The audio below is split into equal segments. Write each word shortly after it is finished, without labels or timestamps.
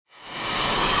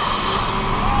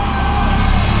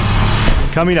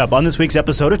Coming up on this week's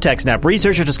episode of TechSnap,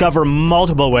 researchers discover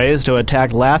multiple ways to attack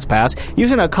LastPass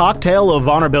using a cocktail of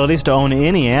vulnerabilities to own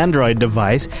any Android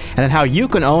device, and then how you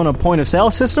can own a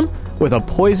point-of-sale system with a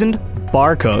poisoned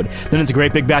barcode. Then it's a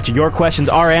great big batch of your questions,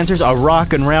 our answers, a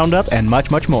rockin' roundup, and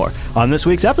much, much more on this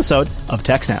week's episode of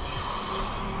TechSnap.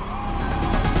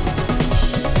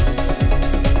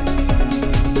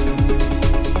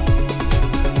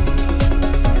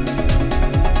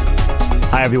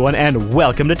 Hi, everyone, and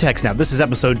welcome to TechSnap. This is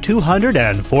episode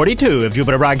 242 of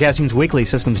Jupiter Broadcasting's weekly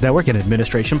Systems Network and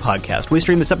Administration podcast. We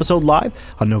stream this episode live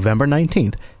on November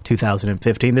 19th,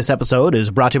 2015. This episode is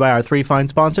brought to you by our three fine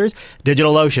sponsors,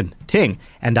 DigitalOcean, Ting,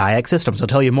 and iX Systems. I'll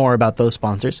tell you more about those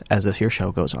sponsors as this here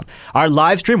show goes on. Our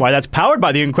live stream, why, that's powered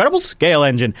by the incredible Scale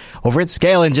Engine over at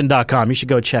scaleengine.com. You should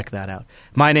go check that out.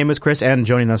 My name is Chris, and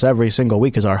joining us every single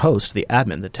week is our host, the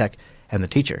admin, the tech, and the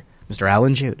teacher, Mr.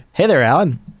 Alan Jude. Hey there,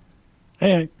 Alan.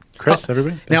 Hey, Chris,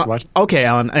 everybody. Thanks for watching. Okay,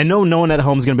 Alan, I know no one at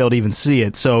home is going to be able to even see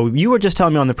it, so you were just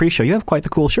telling me on the pre-show, you have quite the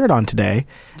cool shirt on today.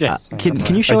 Yes.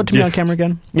 Can you show it to me on camera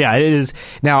again? Yeah, it is.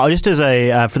 Now, just as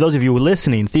a, for those of you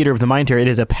listening, Theater of the Mind here, it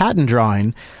is a patent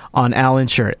drawing on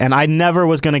Alan's shirt, and I never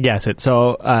was going to guess it,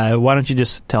 so why don't you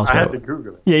just tell us I had to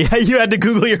Google it. Yeah, you had to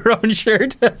Google your own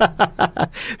shirt.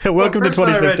 Welcome to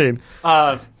 2015.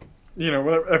 When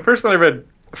I read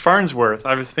Farnsworth,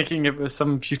 I was thinking it was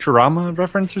some Futurama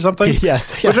reference or something.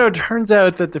 Yes. But no, it turns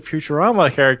out that the Futurama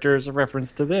character is a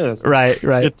reference to this. Right.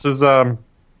 It says the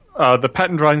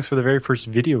patent drawings for the very first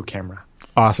video camera.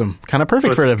 Awesome. Kind of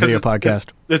perfect for a video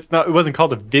podcast. It wasn't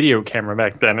called a video camera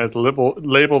back then. It's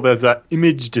labeled as an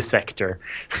image dissector.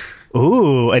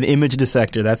 Ooh, an image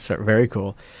dissector. That's very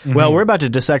cool. Mm-hmm. Well, we're about to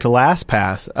dissect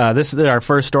LastPass. This is our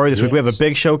first story this week. We have a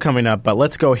big show coming up, but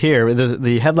let's go here.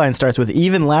 The headline starts with,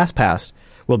 even LastPass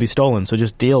will be stolen, so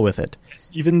just deal with it.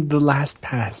 Even the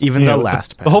LastPass.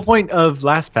 LastPass. The whole point of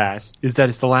LastPass is that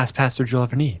it's the last password you'll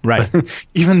ever need. Right.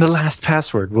 Even the last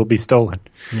password will be stolen.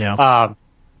 Yeah.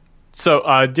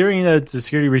 So during the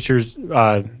security researchers,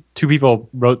 two people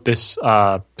wrote this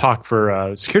talk for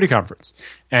a security conference.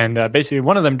 And basically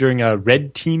one of them doing a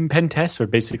red team pen test, where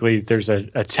basically there's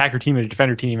an attacker team and a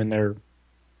defender team, and they're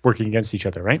working against each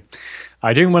other, right?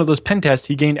 During one of those pen tests,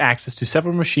 he gained access to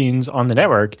several machines on the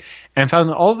network and found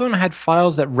that all of them had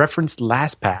files that referenced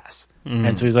LastPass.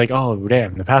 And so he's like, oh,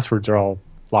 damn, the passwords are all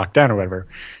locked down or whatever.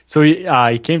 So he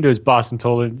came to his boss and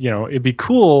told him, it'd be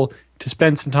cool to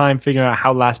spend some time figuring out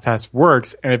how LastPass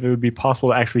works, and if it would be possible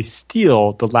to actually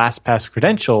steal the LastPass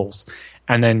credentials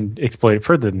and then exploit it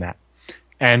further than that.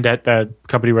 And at the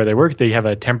company where they work, they have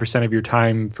a 10% of your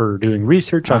time for doing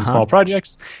research on small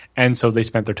projects. And so they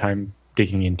spent their time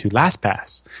digging into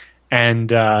LastPass. And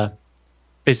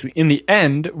basically, in the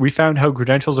end, we found how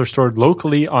credentials are stored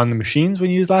locally on the machines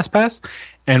when you use LastPass,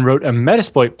 and wrote a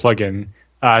Metasploit plugin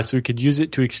so we could use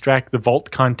it to extract the vault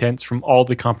contents from all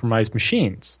the compromised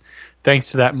machines.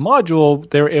 Thanks to that module,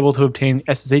 they were able to obtain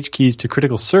SSH keys to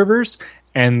critical servers,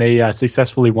 and they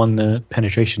successfully won the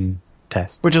penetration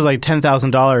test. Which is like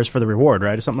 $10,000 for the reward,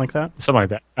 right? Or something like that? Something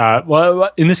like that. Well,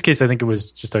 in this case, I think it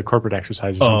was just a corporate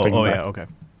exercise or something. Oh, yeah, okay.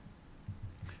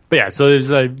 But yeah, so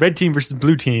there's a red team versus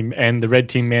blue team, and the red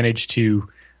team managed to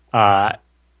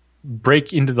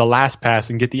break into the LastPass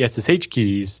and get the SSH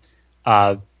keys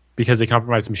because they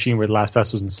compromised the machine where the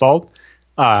LastPass was installed,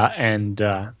 and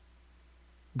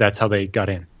that's how they got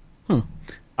in.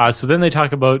 So then they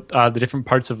talk about the different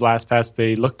parts of LastPass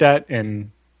they looked at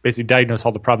and basically diagnose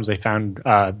all the problems they found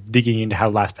digging into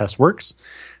how LastPass works.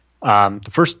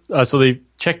 So they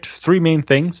checked three main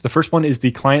things. The first one is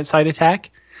the client-side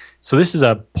attack. So this is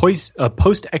a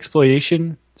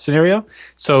post-exploitation scenario.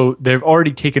 So they've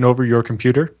already taken over your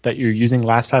computer that you're using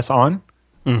LastPass on.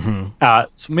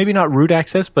 So maybe not root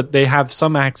access, but they have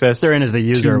some access. They're in as the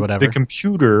user or whatever. The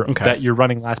computer that you're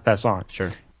running LastPass on. Sure.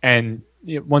 And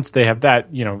once they have that,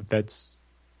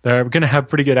 they're going to have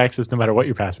pretty good access no matter what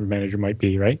your password manager might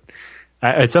be, right?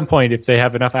 At some point, if they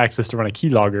have enough access to run a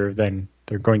keylogger, then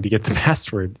they're going to get the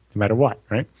password no matter what,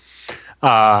 right?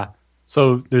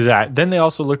 So there's that. Then they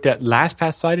also looked at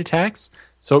LastPass side attacks.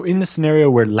 So in the scenario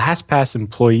where LastPass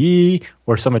employee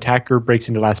or some attacker breaks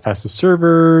into LastPass's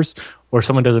servers, or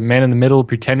someone does a man-in-the-middle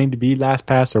pretending to be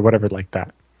LastPass or whatever like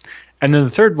that. And then the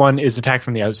third one is attack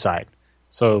from the outside.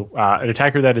 So an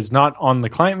attacker that is not on the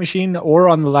client machine or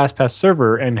on the LastPass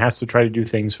server and has to try to do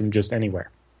things from just anywhere.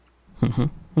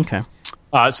 Okay.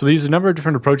 So these are a number of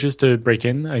different approaches to break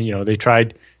in. They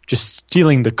tried just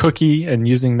stealing the cookie and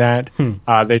using that.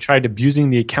 They tried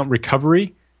abusing the account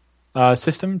recovery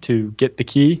system to get the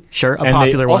key. Sure,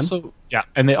 popular one. Yeah,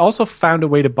 and they also found a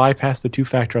way to bypass the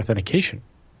two-factor authentication.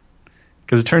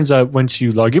 Because it turns out once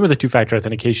you log in with a two-factor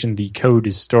authentication, the code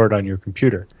is stored on your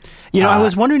computer. I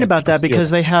was wondering about that because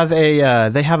they have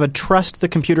a trust the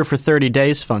computer for 30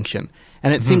 days function.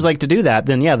 And it seems like to do that,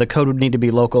 then the code would need to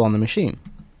be local on the machine.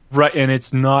 Right, and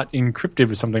it's not encrypted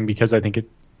or something because I think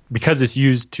because it's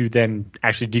used to then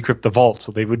actually decrypt the vault,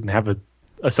 so they wouldn't have a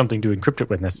something to encrypt it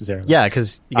with necessarily. Yeah,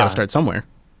 because you got to start somewhere.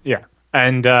 Yeah,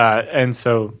 and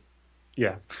so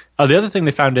the other thing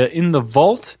they found in the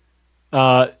vault,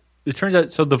 it turns out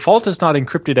the vault is not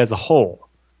encrypted as a whole,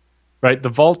 right? The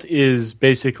vault is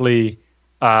basically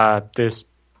this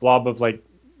blob of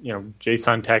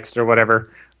JSON text or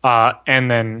whatever. And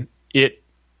then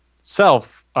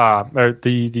itself, or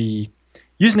the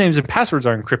usernames and passwords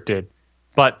are encrypted,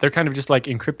 but they're kind of just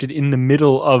encrypted in the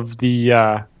middle of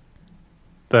they're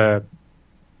encrypted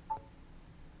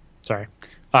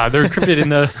in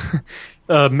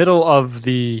the middle of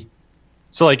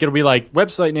so it'll be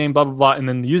website name, blah, blah, blah, and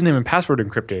then the username and password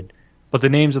encrypted, but the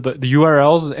names of the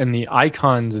URLs and the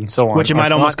icons and so on. Which you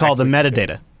might almost call the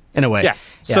metadata. In a way. Yeah.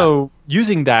 So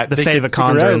using that, the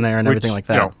favicons are in there and everything like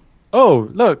that. Oh,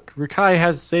 look, Rikai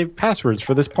has saved passwords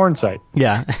for this porn site.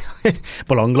 Yeah.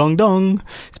 Belong, long, dong.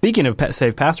 Speaking of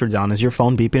saved passwords, is your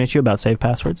phone beeping at you about saved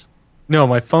passwords? No,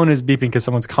 my phone is beeping because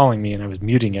someone's calling me and I was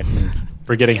muting it and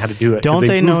forgetting how to do it. Don't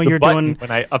they know you're doing... When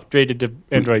I upgraded to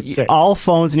Android 6. All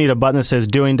phones need a button that says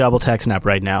doing double text snap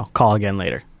right now. Call again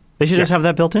later. They should just have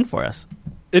that built in for us.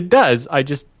 It does. I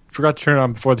just forgot to turn it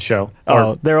on before the show.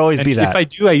 There always be that. If I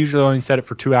do, I usually only set it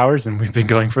for 2 hours, and we've been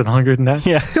going for longer than that.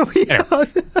 Yeah. Anyway.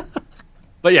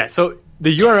 But so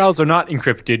the URLs are not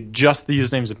encrypted, just the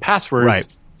usernames and passwords. Right.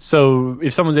 So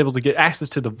if someone's able to get access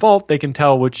to the vault, they can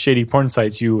tell which shady porn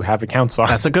sites you have accounts on.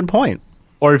 That's a good point.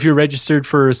 Or if you're registered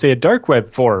for, say, a dark web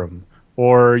forum,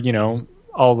 or,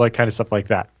 all that kind of stuff like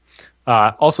that.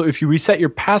 Also, if you reset your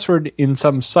password in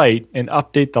some site and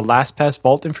update the LastPass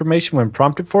vault information when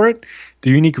prompted for it,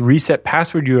 the unique reset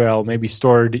password URL may be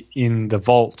stored in the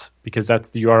vault because that's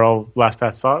the URL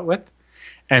LastPass saw it with.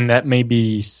 And that may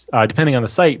be, depending on the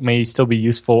site, may still be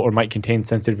useful or might contain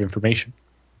sensitive information.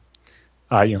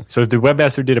 So if the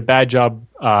webmaster did a bad job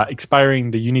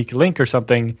expiring the unique link or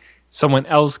something, someone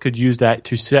else could use that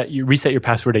to reset your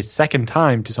password a second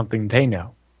time to something they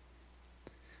know.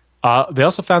 They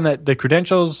also found that the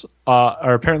credentials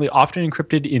are apparently often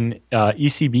encrypted in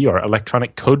ECB or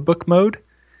electronic codebook mode,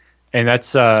 and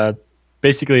that's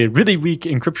basically a really weak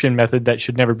encryption method that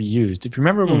should never be used. If you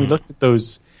remember when we looked at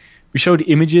those, we showed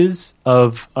images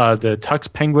of the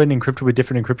Tux Penguin encrypted with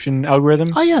different encryption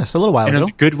algorithms. Oh yes, a little while ago. And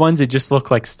the good ones, it just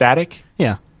looked like static.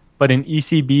 Yeah. But in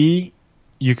ECB,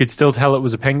 you could still tell it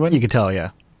was a penguin. You could tell,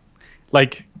 yeah.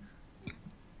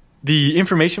 The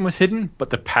information was hidden, but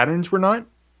the patterns were not.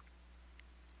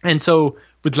 And so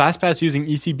with LastPass using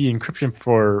ECB encryption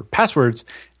for passwords,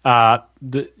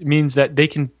 it means that they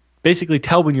can basically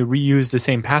tell when you reuse the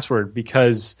same password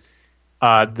because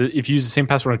if you use the same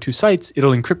password on two sites,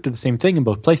 it'll encrypt the same thing in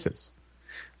both places.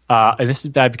 And this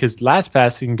is bad because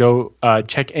LastPass can go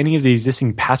check any of the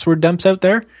existing password dumps out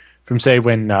there from, say,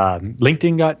 when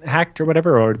LinkedIn got hacked or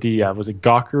whatever, or was it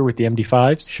Gawker with the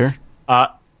MD5s? Sure.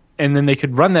 And then they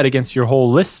could run that against your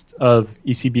whole list of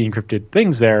ECB encrypted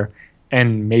things there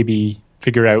and maybe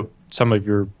figure out some of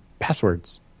your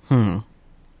passwords. And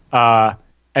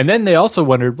then they also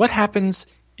wondered, what happens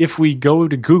if we go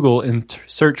to Google and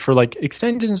search for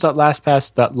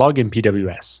extensions.lastpass.login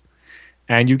PWS?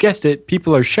 And you guessed it,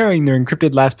 people are sharing their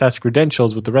encrypted LastPass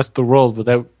credentials with the rest of the world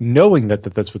without knowing that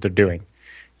that's what they're doing.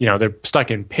 They're stuck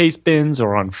in paste bins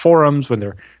or on forums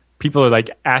when people are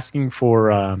asking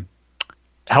for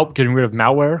help getting rid of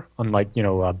malware on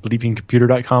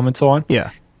bleepingcomputer.com and so on.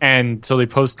 Yeah. And so they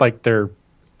post their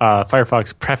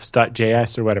Firefox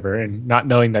prefs.js or whatever, and not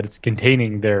knowing that it's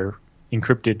containing their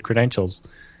encrypted credentials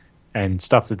and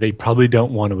stuff that they probably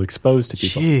don't want to expose to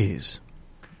people. Jeez.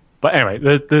 But anyway,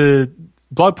 the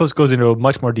blog post goes into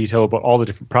much more detail about all the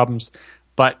different problems.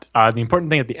 But the important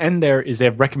thing at the end there is they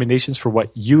have recommendations for what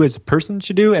you as a person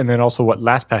should do, and then also what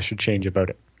LastPass should change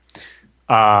about it.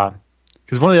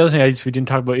 Because one of the other things we didn't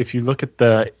talk about, if you look at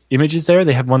the images there,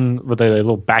 they have one with a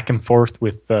little back and forth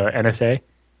with NSA.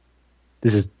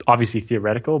 This is obviously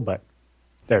theoretical, but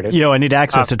there it is. I need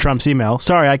access to Trump's email.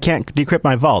 Sorry, I can't decrypt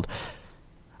my vault.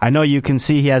 I know you can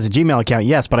see he has a Gmail account,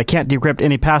 yes, but I can't decrypt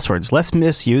any passwords. Let's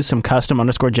misuse some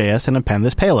custom_JS and append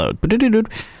this payload.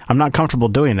 I'm not comfortable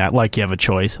doing that, like you have a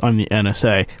choice. I'm the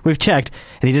NSA. We've checked,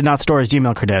 and he did not store his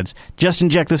Gmail credits. Just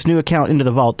inject this new account into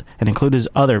the vault and include this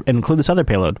other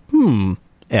payload.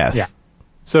 Yes. Yeah.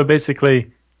 So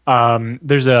basically,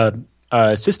 there's a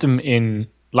system in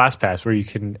LastPass, where you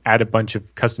can add a bunch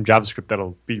of custom JavaScript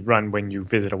that'll be run when you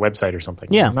visit a website or something.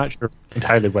 Yeah. I'm not sure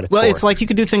entirely what it's for. Well, it's like you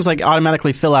could do things like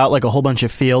automatically fill out like a whole bunch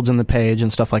of fields in the page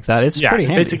and stuff like that. It's pretty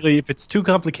handy. Basically, if it's too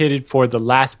complicated for the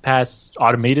LastPass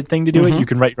automated thing to do it, you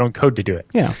can write your own code to do it.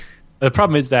 Yeah. The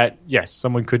problem is that, yes,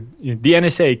 someone could, the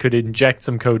NSA could inject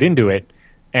some code into it,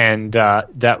 and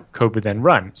that code would then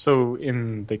run. So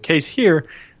in the case here,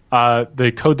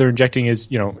 the code they're injecting is,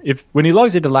 if when he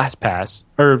logs into LastPass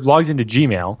or logs into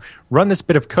Gmail, run this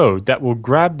bit of code that will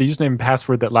grab the username and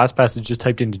password that LastPass has just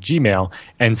typed into Gmail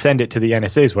and send it to the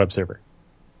NSA's web server.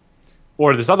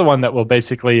 Or this other one that will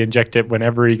basically inject it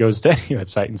whenever he goes to any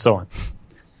website and so on.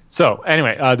 So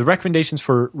anyway, the recommendations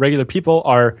for regular people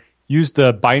are use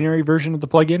the binary version of the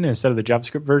plugin instead of the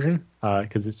JavaScript version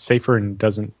because it's safer and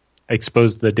doesn't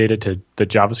expose the data to the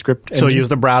JavaScript engine. So use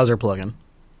the browser plugin.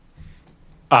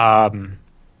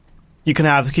 You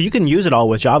can use it all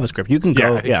with JavaScript. You can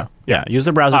go, use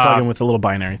the browser plugin with the little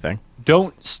binary thing.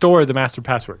 Don't store the master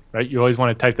password, right? You always want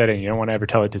to type that in. You don't want to ever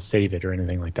tell it to save it or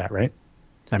anything like that, right?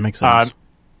 That makes sense.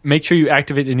 Make sure you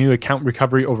activate the new account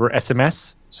recovery over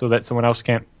SMS so that someone else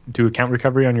can't do account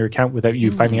recovery on your account without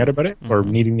you finding out about it or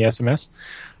needing the SMS.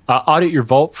 Audit your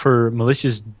vault for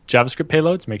malicious JavaScript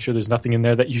payloads. Make sure there's nothing in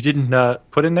there that you didn't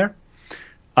put in there.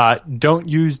 Don't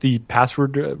use the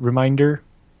password reminder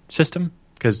system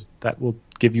because that will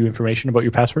give you information about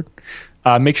your password.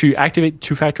 Make sure you activate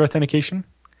two-factor authentication.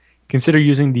 Consider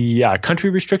using the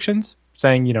country restrictions,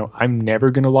 saying, I'm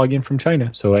never going to log in from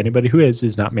China, so anybody who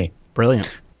is not me.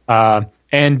 Brilliant.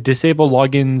 And disable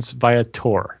logins via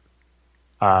Tor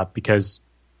because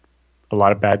a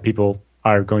lot of bad people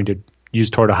are going to use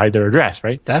Tor to hide their address,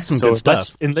 right? That's some good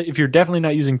stuff. If you're definitely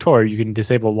not using Tor, you can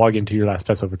disable login to your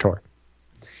LastPass over Tor.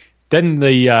 Then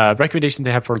the recommendation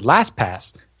they have for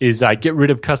LastPass is get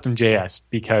rid of custom.js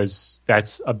because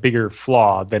that's a bigger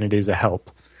flaw than it is a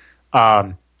help.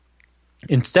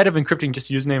 Instead of encrypting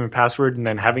just username and password and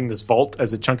then having this vault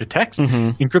as a chunk of text,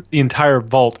 encrypt the entire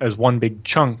vault as one big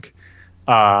chunk,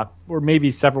 or maybe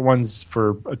separate ones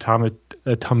for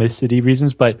atomicity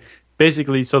reasons, but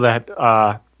basically so that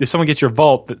if someone gets your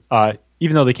vault,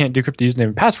 even though they can't decrypt the username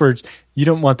and passwords, you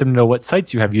don't want them to know what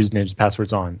sites you have usernames and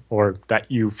passwords on, or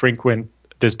that you frequent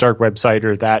this dark website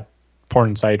or that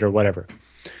porn site or whatever.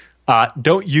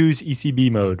 Don't use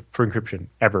ECB mode for encryption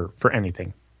ever for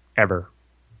anything, ever.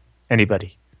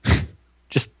 Anybody.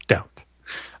 Just don't.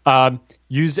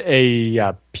 Use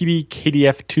a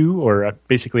PBKDF2 or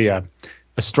basically a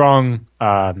strong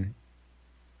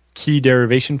key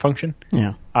derivation function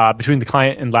between the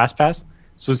client and LastPass.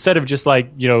 So instead of just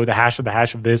the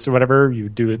hash of this or whatever, you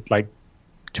do it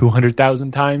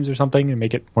 200,000 times or something and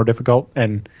make it more difficult.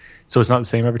 And so it's not the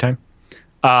same every time.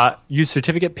 Use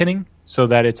certificate pinning so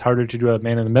that it's harder to do a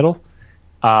man in the middle.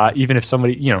 Even if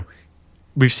somebody,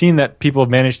 we've seen that people have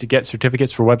managed to get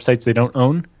certificates for websites they don't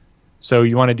own. So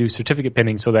you want to do certificate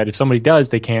pinning so that if somebody does,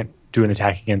 they can't do an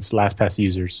attack against LastPass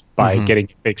users by getting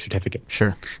a fake certificate.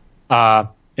 Sure.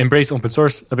 Embrace open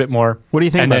source a bit more. What do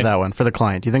you think about that one for the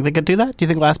client? Do you think they could do that? Do you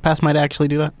think LastPass might actually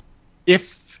do that?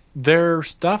 If their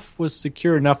stuff was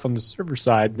secure enough on the server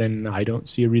side, then I don't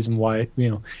see a reason why.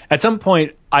 At some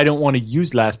point, I don't want to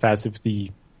use LastPass if the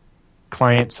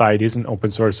client side isn't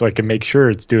open source, so I can make sure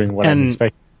it's doing what I'm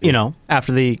expecting.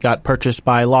 After they got purchased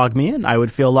by LogMeIn, I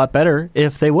would feel a lot better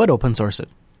if they would open source it.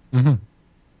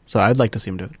 So I'd like to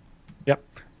see them do it. Yep.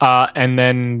 And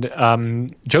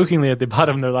then, jokingly at the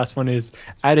bottom, their last one is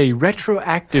add a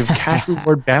retroactive cash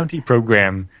reward bounty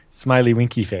program. Smiley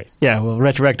winky face. Yeah, well,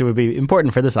 retroactive would be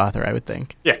important for this author, I would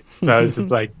think. Yes. So it's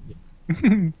like,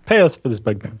 pay us for this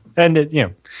bug bounty. And it's,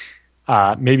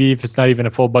 maybe if it's not even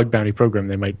a full bug bounty program,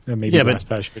 they might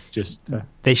LastPass should just.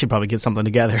 They should probably get something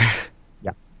together.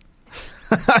 Yeah.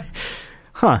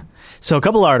 Huh. So a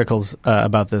couple articles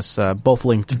about this, both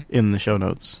linked in the show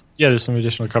notes. Yeah, there's some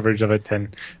additional coverage of it.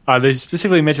 And they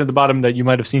specifically mentioned at the bottom that you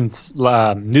might have seen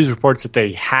news reports that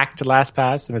they hacked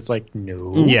LastPass, and it's like,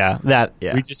 no. Yeah.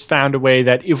 We just found a way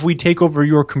that if we take over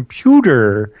your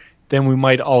computer, then we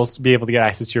might also be able to get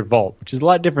access to your vault, which is a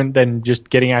lot different than just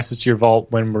getting access to your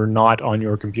vault when we're not on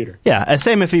your computer. Yeah,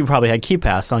 same if you probably had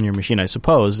KeyPass on your machine, I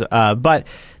suppose. But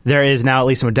there is now at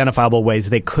least some identifiable ways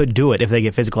they could do it if they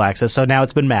get physical access. So now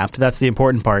it's been mapped. That's the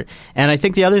important part. And I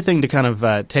think the other thing to kind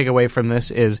of take away from this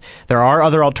is there are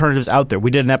other alternatives out there. We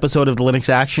did an episode of the Linux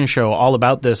Action Show all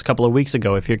about this a couple of weeks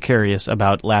ago, if you're curious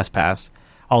about LastPass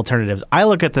alternatives. I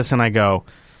look at this and I go,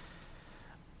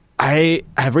 I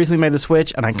have recently made the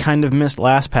switch, and I kind of missed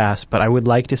LastPass, but I would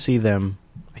like to see them.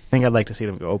 I think I'd like to see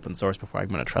them go open source before I'm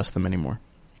going to trust them anymore.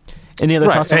 Any other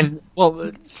thoughts? Well,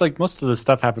 it's like most of the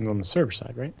stuff happens on the server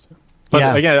side, right? So.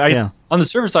 But again, I guess on the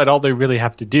server side, all they really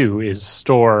have to do is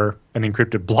store an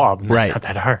encrypted blob. And that's not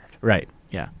that hard. Right,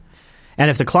 yeah. And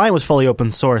if the client was fully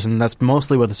open source, and that's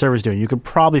mostly what the server's doing, you could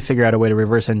probably figure out a way to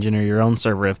reverse engineer your own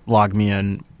server if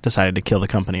LogMeIn decided to kill the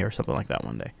company or something like that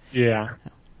one day. Yeah.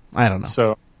 I don't know.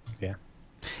 So, yeah.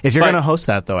 If you're going to host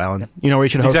that, though, Alan, you know where you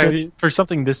should host it? For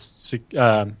something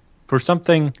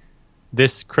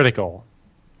this critical,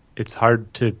 it's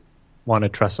hard to want to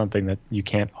trust something that you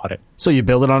can't audit. So you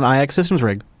build it on IX Systems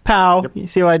Rig. Pow! Yep. You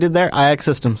see what I did there? IX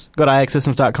Systems. Go to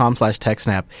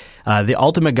ixsystems.com/TechSnap. The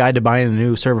ultimate guide to buying a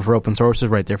new server for open source is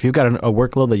right there. If you've got a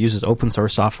workload that uses open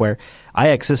source software,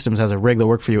 IX Systems has a rig that'll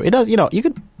work for you. It does. You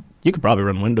could probably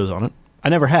run Windows on it. I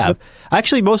never have. I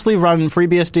actually mostly run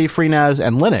FreeBSD, FreeNAS,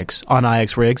 and Linux on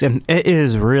IX rigs, and it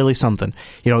is really something.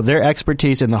 Their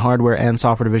expertise in the hardware and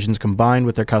software divisions combined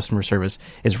with their customer service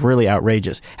is really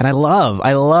outrageous. And I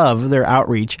love their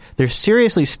outreach. Their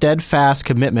seriously steadfast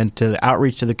commitment to the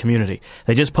outreach to the community.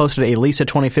 They just posted a LISA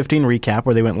 2015 recap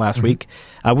where they went last week.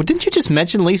 Didn't you just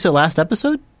mention LISA last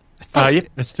episode? Yeah,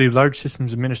 it's the Large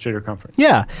Systems Administrator Conference.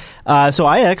 Yeah. So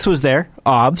IX was there,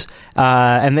 OBS,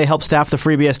 and they helped staff the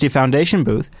FreeBSD Foundation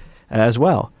booth as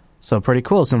well. So pretty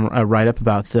cool. Some write-up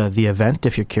about the event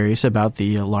if you're curious about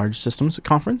the Large Systems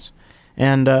Conference.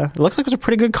 And it looks like it was a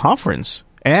pretty good conference.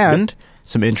 And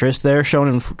some interest there shown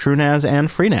in TrueNAS and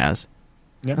FreeNAS.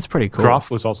 Yeah. That's pretty cool. Groff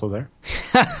was also there.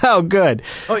 Oh, good.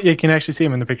 Oh, yeah, you can actually see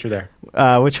him in the picture there.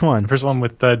 Which one? The first one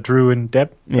with Drew and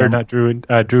Deb. Yeah. Or not Drew and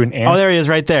Ann. Oh, there he is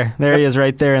right there. He is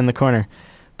right there in the corner.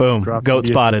 Boom. Groff Goat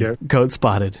spotted. Goat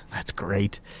spotted. That's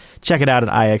great. Check it out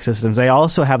at IX Systems. They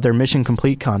also have their Mission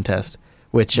Complete contest,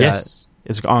 which is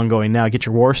ongoing now. Get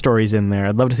your war stories in there.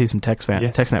 I'd love to see some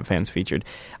TechSnap fans featured.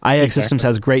 IX Systems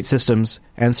has great systems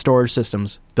and storage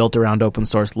systems built around open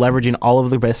source, leveraging all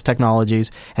of the best technologies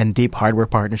and deep hardware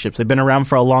partnerships. They've been around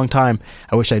for a long time.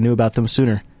 I wish I knew about them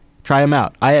sooner. Try them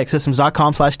out.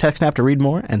 ixsystems.com/TechSnap to read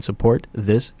more and support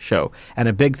this show. And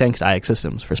a big thanks to IX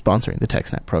Systems for sponsoring the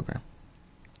TechSnap program.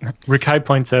 Rick High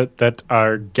points out that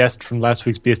our guest from last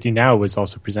week's BSD Now was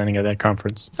also presenting at that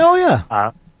conference. Oh,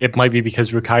 yeah. It might be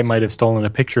because Rikai might have stolen a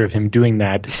picture of him doing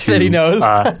that. That he knows?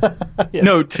 Yes.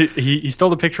 No, he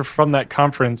stole a picture from that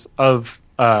conference of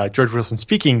George Wilson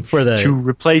speaking to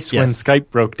replace when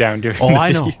Skype broke down during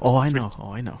I know.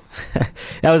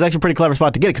 That was actually a pretty clever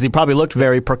spot to get it because he probably looked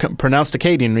very pronounced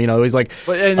Acadian. He's like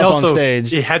on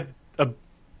stage. It had a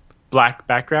black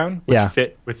background which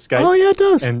fit with Skype. Oh, yeah, it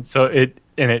does. And so it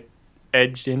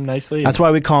edged in nicely. That's why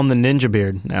we call him the Ninja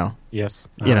Beard now. Yes.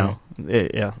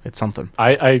 It's something.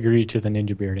 I agree to the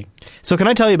ninja bearding. So can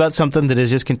I tell you about something that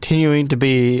is just continuing to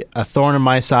be a thorn in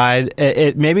my side?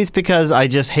 Maybe it's because I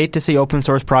just hate to see open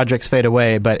source projects fade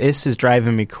away, but this is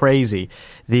driving me crazy.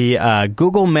 The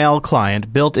Google Mail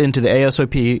client built into the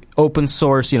ASOP open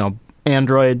source,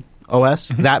 Android OS,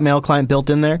 that mail client built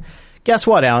in there. Guess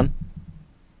what, Alan?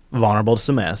 Vulnerable to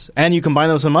some mess. And you combine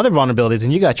those with some other vulnerabilities,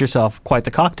 and you got yourself quite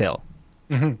the cocktail.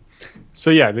 Mm-hmm. So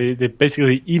yeah, the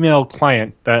basically email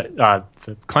client the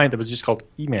client that was just called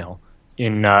email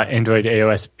in Android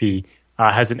AOSP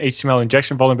has an HTML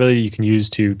injection vulnerability you can use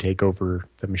to take over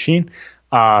the machine.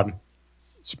 So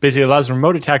basically, it allows a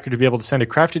remote attacker to be able to send a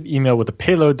crafted email with a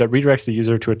payload that redirects the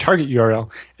user to a target URL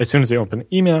as soon as they open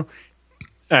the email.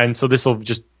 And so this will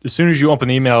just, as soon as you open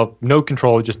the email, no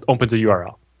control, it just opens a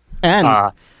URL.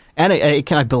 And it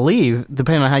can, I believe,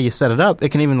 depending on how you set it up, it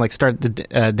can even start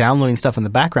downloading stuff in the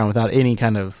background without any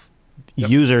kind of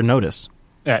user notice.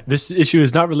 This issue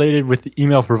is not related with the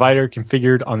email provider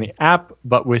configured on the app,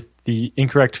 but with the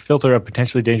incorrect filter of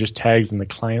potentially dangerous tags in the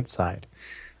client side.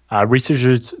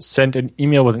 Researchers sent an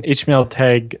email with an HTML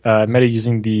tag meta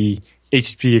using the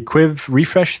HTTP equiv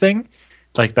refresh thing,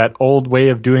 like that old way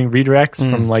of doing redirects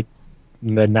from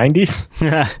the 90s.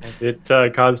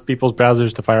 It caused people's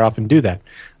browsers to fire off and do that.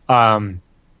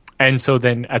 And so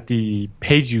then at the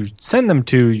page you send them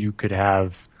to, you could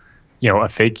have, a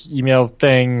fake email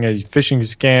thing, a phishing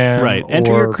scam. Right.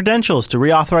 Enter your credentials to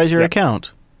reauthorize your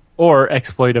account. Or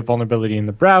exploit a vulnerability in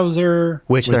the browser.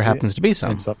 Which there happens to be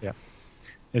some. Stuff,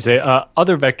 They say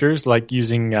other vectors, like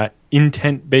using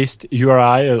intent-based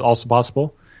URI, is also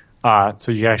possible.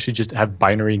 So you can actually just have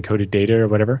binary encoded data or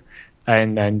whatever.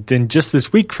 And then just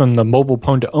this week from the Mobile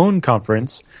Pwn to Own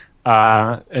conference,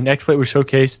 an exploit was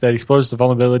showcased that explores the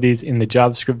vulnerabilities in the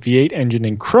JavaScript V8 engine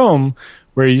in Chrome,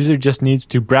 where a user just needs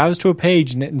to browse to a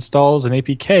page and it installs an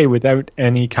APK without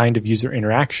any kind of user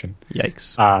interaction.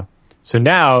 Yikes. So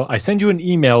now I send you an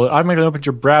email, it automatically opens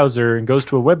your browser and goes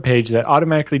to a web page that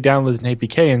automatically downloads an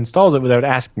APK and installs it without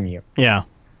asking you. Yeah.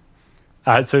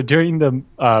 So during the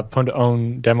Pwn to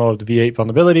Own demo of the V8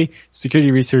 vulnerability,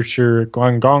 security researcher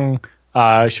Guangdong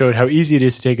showed how easy it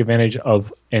is to take advantage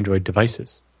of Android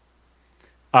devices.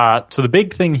 So the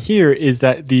big thing here is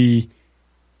that the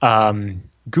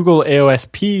Google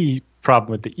AOSP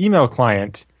problem with the email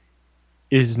client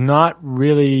is not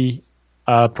really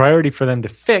a priority for them to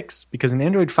fix, because in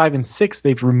Android 5 and 6,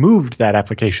 they've removed that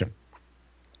application,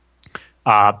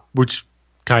 which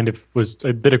kind of was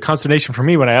a bit of consternation for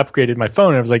me when I upgraded my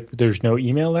phone. I was like, there's no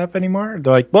email app anymore?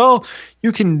 They're like, well,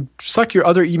 you can suck your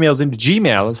other emails into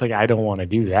Gmail. It's like, I don't want to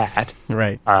do that.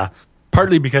 Right.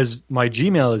 Partly because my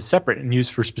Gmail is separate and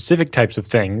used for specific types of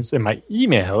things, and my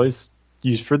email is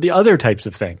used for the other types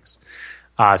of things.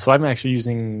 So I'm actually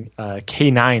using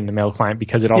K9, the mail client,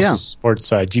 because it also supports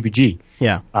GPG,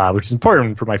 which is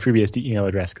important for my FreeBSD email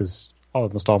address, because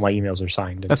almost all my emails are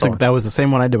signed. That was the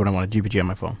same one I did when I wanted GPG on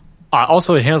my phone.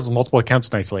 Also, it handles multiple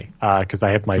accounts nicely, because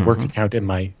I have my work account and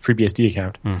my FreeBSD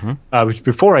account, which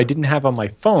before I didn't have on my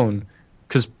phone,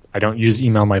 because I don't use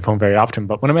email on my phone very often.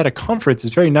 But when I'm at a conference,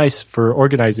 it's very nice for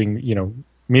organizing,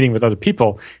 meeting with other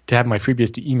people, to have my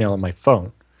FreeBSD email on my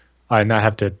phone. And not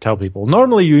have to tell people,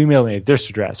 normally you email me at this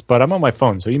address, but I'm on my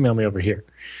phone, so email me over here.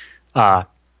 So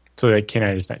they can't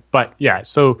understand. But yeah,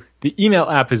 so the email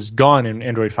app is gone in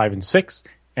Android 5 and 6,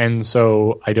 and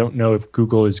so I don't know if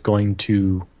Google is going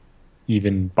to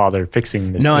even bother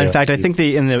fixing this. No, in fact, I think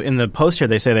in the post here,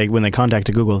 they say when they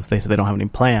contacted Google, they said they don't have any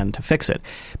plan to fix it.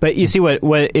 But you see,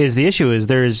 what is the issue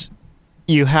is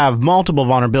you have multiple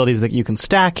vulnerabilities that you can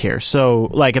stack here. So,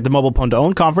 like at the Mobile Phone to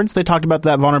Own conference, they talked about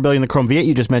that vulnerability in the Chrome V8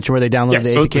 you just mentioned, where they downloaded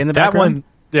the APK in the background.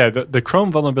 The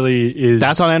Chrome vulnerability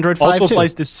that's on Android 5 also too.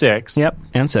 applies to 6. Yep,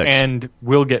 and 6. And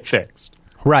will get fixed.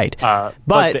 Right.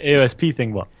 But the AOSP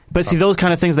thing won't. But see, those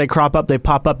kind of things, they pop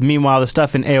up. Meanwhile, the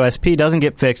stuff in AOSP doesn't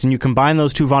get fixed, and you combine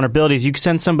those two vulnerabilities. You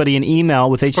send somebody an email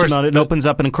with HTML, it opens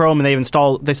up in Chrome, and they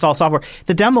install software.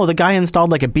 The demo, the guy installed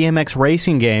like a BMX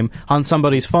racing game on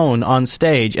somebody's phone on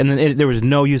stage, and then there was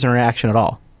no user interaction at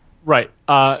all. Right.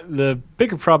 The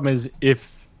bigger problem is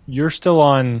if you're still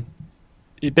on,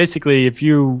 basically, if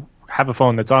you have a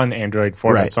phone that's on Android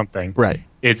 4 or something,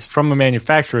 it's from a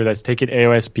manufacturer that's taken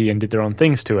AOSP and did their own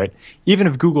things to it. Even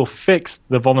if Google fixed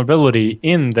the vulnerability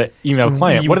in the email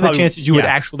client, what are the chances you would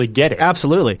actually get it?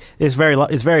 Absolutely. It's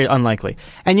very unlikely.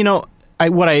 And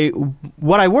what I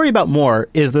worry about more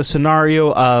is the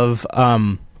scenario of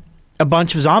a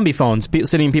bunch of zombie phones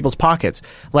sitting in people's pockets.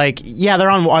 Like, yeah, they're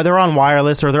on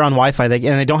wireless or they're on Wi-Fi, and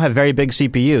they don't have very big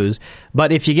CPUs.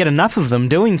 But if you get enough of them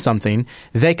doing something,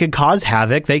 they could cause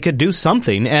havoc. They could do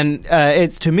something. And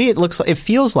to me, it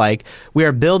feels like we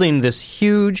are building this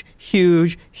huge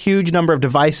number of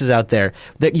devices out there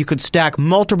that you could stack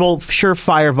multiple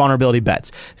surefire vulnerability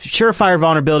bets. Surefire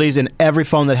vulnerabilities in every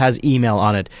phone that has email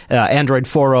on it, Android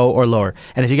 4.0 or lower.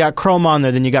 And if you got Chrome on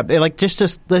there, then you got it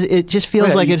just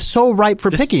feels like it's so ripe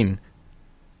for picking.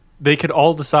 They could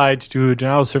all decide to do a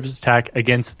denial of service attack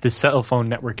against the cell phone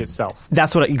network itself.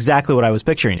 That's exactly what I was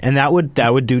picturing, and that would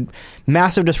do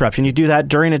massive disruption. You do that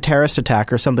during a terrorist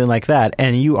attack or something like that,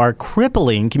 and you are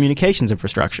crippling communications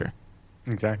infrastructure.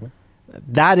 Exactly.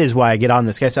 That is why I get on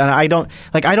this case, and I don't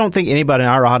think anybody in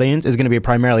our audience is going to be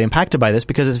primarily impacted by this,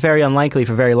 because it's very unlikely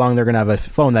for very long they're going to have a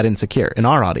phone that insecure in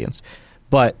our audience.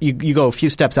 But you go a few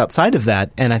steps outside of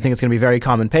that, and I think it's going to be a very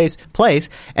place.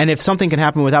 And if something can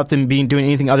happen without them doing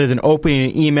anything other than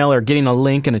opening an email or getting a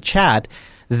link in a chat,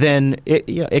 then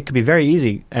it could be very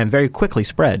easy and very quickly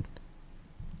spread.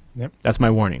 Yep. That's my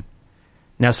warning.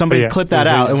 Now, somebody clip that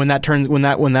out, and when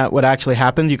that what actually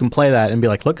happens, you can play that and be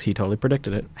like, "Look, he totally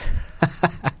predicted it."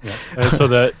 So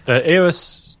the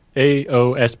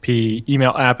AOSP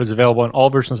email app is available on all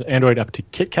versions of Android up to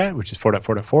KitKat, which is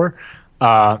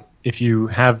 4.4.4. If you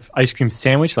have Ice Cream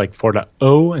Sandwich, like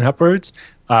 4.0 and upwards,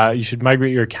 you should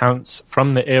migrate your accounts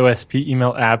from the AOSP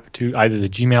email app to either the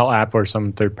Gmail app or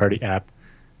some third-party app.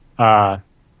 Like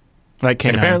K9.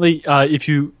 And apparently,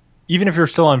 even if you're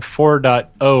still on 4.0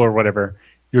 or whatever,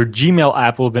 your Gmail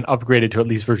app will have been upgraded to at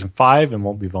least version 5 and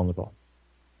won't be vulnerable.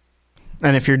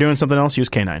 And if you're doing something else, use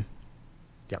K9.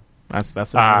 Yeah. That's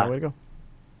the way to go.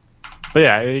 But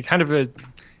yeah, it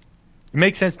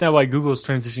makes sense now why Google's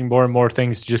transitioning more and more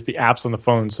things to just be apps on the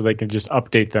phone so they can just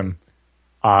update them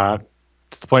to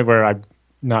the point where I'm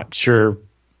not sure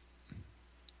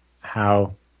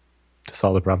how to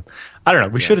solve the problem. I don't know.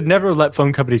 We should have never let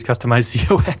phone companies customize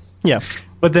the OS. Yeah.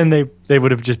 But then they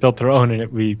would have just built their own,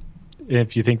 and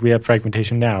if you think we have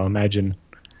fragmentation now, imagine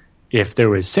if there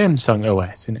was Samsung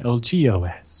OS and LG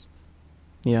OS.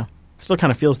 Yeah. Still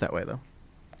kind of feels that way, though.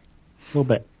 A little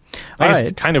bit.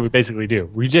 That's kind of what we basically do.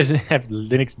 We just have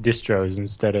Linux distros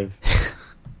instead of...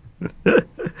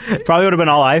 Probably would have been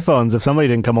all iPhones if somebody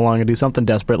didn't come along and do something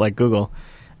desperate like Google.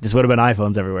 Just would have been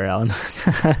iPhones everywhere, Alan.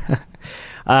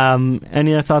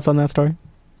 Any other thoughts on that story?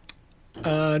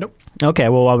 Nope. Okay,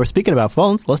 well, while we're speaking about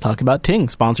phones, let's talk about Ting,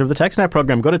 sponsor of the TechSnap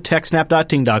program. Go to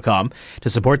techsnap.ting.com to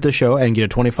support the show and get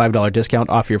a $25 discount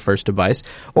off your first device,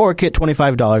 or get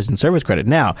 $25 in service credit.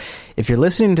 Now, if you're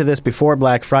listening to this before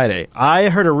Black Friday, I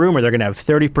heard a rumor they're going to have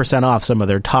 30% off some of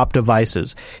their top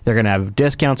devices. They're going to have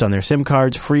discounts on their SIM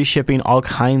cards, free shipping, all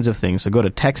kinds of things. So go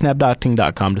to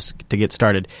techsnap.ting.com to get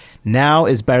started. Now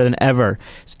is better than ever.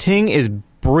 Ting is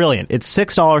brilliant. It's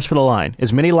 $6 for the line.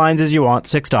 As many lines as you want,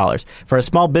 $6. For a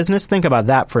small business, think about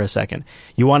that for a second.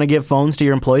 You want to give phones to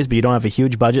your employees, but you don't have a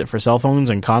huge budget for cell phones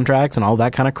and contracts and all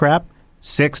that kind of crap?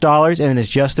 $6, and it's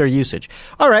just their usage.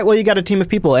 All right, well, you got a team of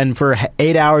people, and for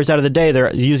 8 hours out of the day,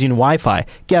 they're using Wi-Fi.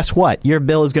 Guess what? Your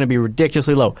bill is going to be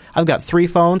ridiculously low. I've got 3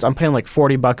 phones. I'm paying like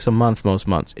 $40 a month most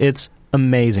months. It's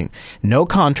amazing. No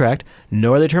contract,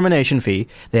 no early termination fee.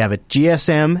 They have a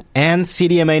GSM and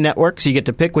CDMA network, so you get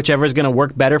to pick whichever is going to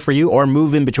work better for you or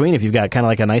move in between if you've got kind of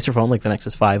like a nicer phone like the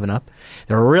Nexus 5 and up.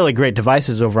 There are really great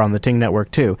devices over on the Ting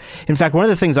network too. In fact, one of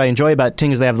the things I enjoy about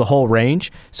Ting is they have the whole range.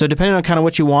 So depending on kind of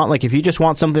what you want, like if you just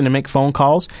want something to make phone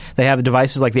calls, they have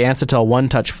devices like the Ansitel One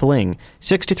Touch Fling.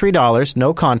 $63,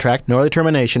 no contract, no early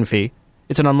termination fee.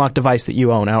 It's an unlocked device that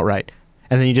you own outright.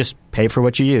 And then you just pay for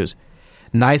what you use.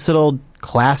 Nice little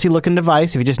classy looking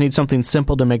device if you just need something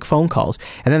simple to make phone calls.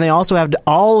 And then they also have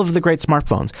all of the great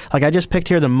smartphones. Like I just picked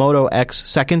here the Moto X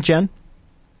 2nd Gen.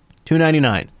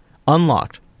 $299.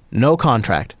 Unlocked. No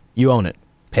contract. You own it.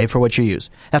 Pay for what you use.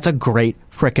 That's a great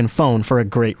frickin' phone for a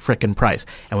great frickin' price.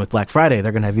 And with Black Friday,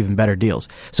 they're going to have even better deals.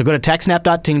 So go to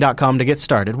techsnap.ting.com to get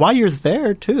started. While you're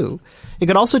there, too, you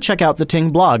could also check out the Ting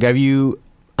blog. Have you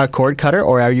a cord cutter,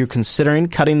 or are you considering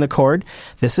cutting the cord?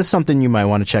 This is something you might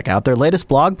want to check out. Their latest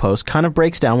blog post kind of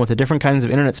breaks down what the different kinds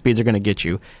of internet speeds are going to get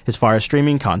you as far as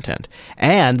streaming content,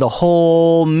 and the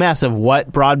whole mess of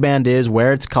what broadband is,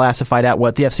 where it's classified at,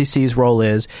 what the FCC's role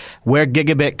is, where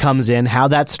gigabit comes in, how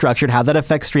that's structured, how that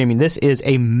affects streaming. This is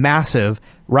a massive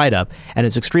write-up, and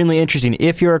it's extremely interesting.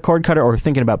 If you're a cord cutter or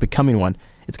thinking about becoming one,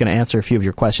 it's going to answer a few of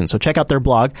your questions. So check out their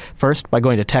blog first by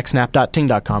going to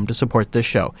techsnap.ting.com to support this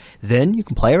show. Then you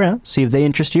can play around, see if they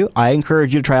interest you. I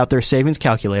encourage you to try out their savings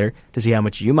calculator to see how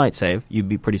much you might save. You'd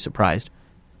be pretty surprised.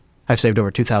 I've saved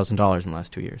over $2,000 in the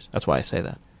last 2 years. That's why I say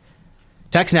that.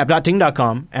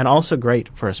 Techsnap.ting.com, and also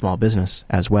great for a small business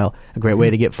as well. A great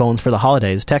way to get phones for the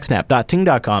holidays.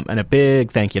 Techsnap.ting.com, and a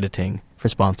big thank you to Ting for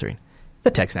sponsoring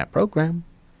the TechSnap program.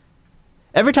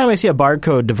 Every time I see a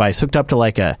barcode device hooked up to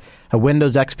like a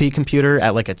Windows XP computer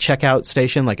at like a checkout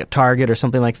station, like a Target or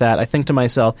something like that, I think to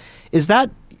myself, is that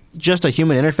just a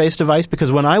human interface device?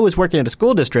 Because when I was working at a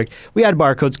school district, we had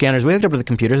barcode scanners. We hooked up to the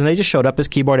computers, and they just showed up as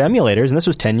keyboard emulators, and this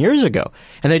was 10 years ago.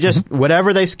 And they just,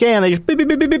 whatever they scanned, they just beep, beep,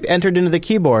 beep, beep, beep, entered into the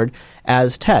keyboard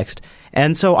as text.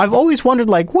 And so I've always wondered,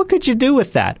 like, what could you do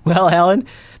with that? Well, Helen,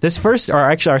 this first, or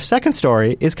actually our second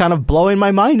story, is kind of blowing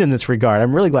my mind in this regard.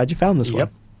 I'm really glad you found this one.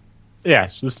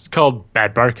 Yes, this is called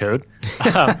Bad Barcode.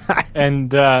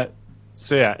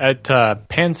 So yeah, at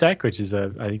PANSEC, which is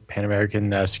a Pan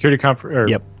American Security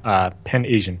Conference, or Pan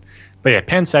Asian, but yeah,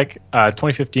 PANSEC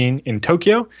 2015 in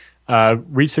Tokyo,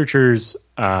 researchers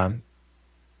at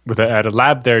a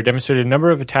lab there demonstrated a number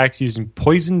of attacks using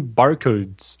poisoned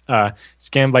barcodes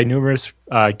scanned by numerous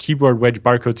keyboard wedge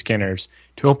barcode scanners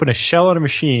to open a shell on a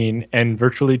machine and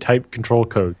virtually type control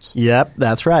codes. Yep,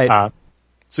 that's right.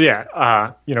 So yeah,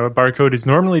 a barcode is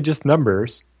normally just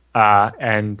numbers,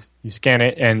 and you scan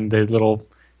it, and the little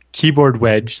keyboard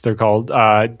wedge, they're called,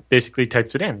 basically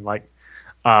types it in. Like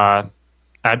at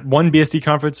one BSD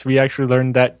conference, we actually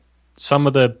learned that some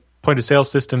of the point-of-sale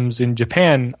systems in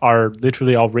Japan are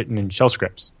literally all written in shell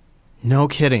scripts. No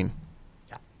kidding.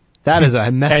 Yeah. That is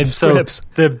a mess of scripts.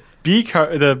 The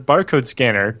barcode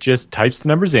scanner just types the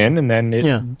numbers in, and then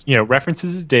it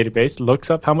references its database,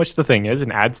 looks up how much the thing is,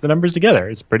 and adds the numbers together.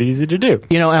 It's pretty easy to do.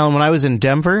 You know, Alan, when I was in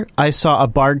Denver, I saw a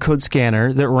barcode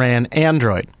scanner that ran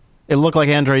Android. It looked like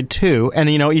Android 2, and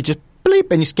you just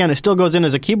bleep, and you scan it. It still goes in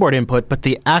as a keyboard input, but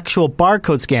the actual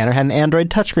barcode scanner had an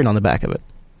Android touchscreen on the back of it.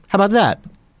 How about that?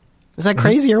 Is that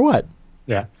crazy or what?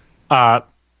 Yeah.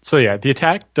 So yeah, the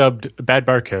attack, dubbed Bad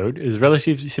Barcode, is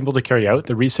relatively simple to carry out.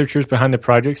 The researchers behind the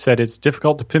project said it's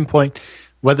difficult to pinpoint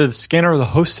whether the scanner or the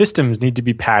host systems need to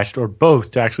be patched or both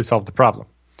to actually solve the problem.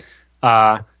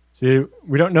 So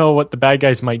we don't know what the bad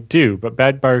guys might do, but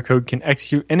Bad Barcode can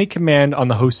execute any command on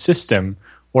the host system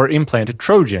or implant a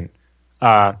Trojan.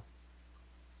 And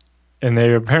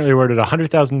they apparently awarded a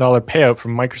 $100,000 payout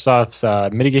from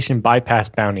Microsoft's mitigation bypass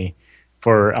bounty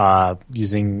for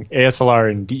using ASLR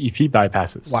and DEP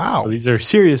bypasses. Wow. So these are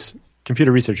serious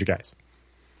computer researcher guys.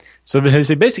 So they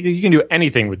say basically you can do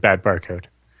anything with Bad Barcode.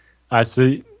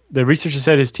 So the researcher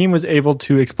said his team was able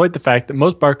to exploit the fact that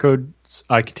most barcodes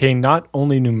contain not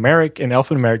only numeric and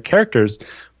alphanumeric characters,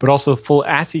 but also full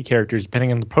ASCII characters,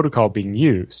 depending on the protocol being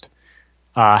used.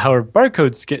 However,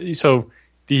 barcodes, so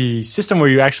the system where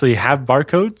you actually have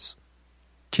barcodes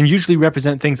can usually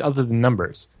represent things other than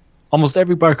numbers. Almost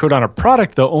every barcode on a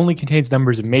product, though, only contains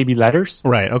numbers and maybe letters.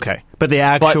 Right, okay. But the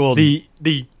actual... But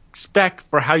the spec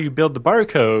for how you build the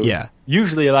barcode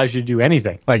usually allows you to do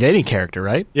anything. Like any character,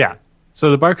 right? Yeah. So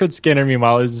the barcode scanner,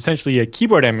 meanwhile, is essentially a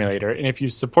keyboard emulator. And if you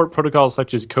support protocols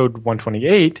such as Code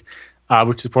 128,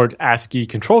 which support ASCII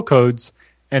control codes,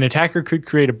 an attacker could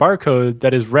create a barcode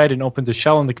that is read and opens a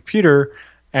shell on the computer,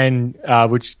 and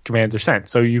which commands are sent.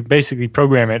 So you basically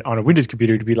program it on a Windows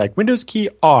computer to be like Windows key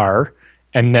R,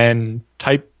 and then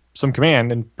type some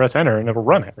command and press enter, and it'll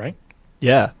run it, right?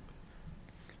 Yeah.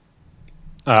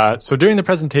 So during the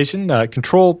presentation,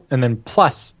 control and then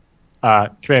plus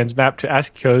commands map to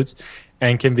ASCII codes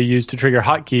and can be used to trigger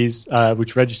hotkeys,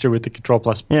 which register with the control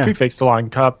plus prefix to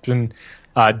lock up and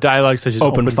dialogues such as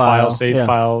open file, save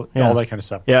file, all that kind of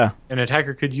stuff. Yeah. An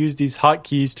attacker could use these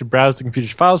hotkeys to browse the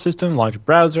computer's file system, launch a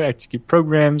browser, execute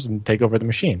programs, and take over the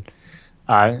machine.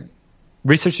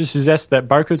 Researchers suggest that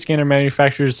barcode scanner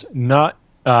manufacturers not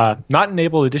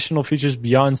enable additional features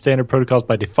beyond standard protocols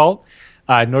by default,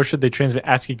 nor should they transmit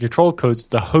ASCII control codes to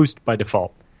the host by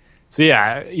default. So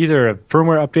yeah, either a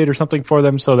firmware update or something for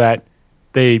them so that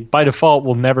they, by default,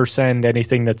 will never send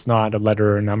anything that's not a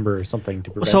letter or a number or something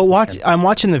to prevent. So I'm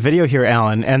watching the video here,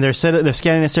 Alan, and they're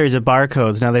scanning a series of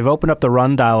barcodes. Now, they've opened up the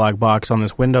run dialog box on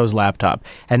this Windows laptop.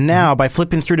 And now, by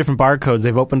flipping through different barcodes,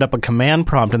 they've opened up a command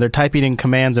prompt, and they're typing in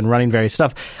commands and running various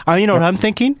stuff. You know what I'm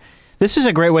thinking? This is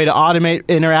a great way to automate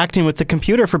interacting with the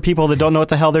computer for people that don't know what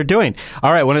the hell they're doing.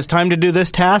 All right, when it's time to do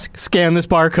this task, scan this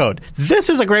barcode. This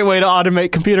is a great way to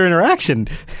automate computer interaction.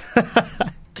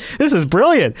 This is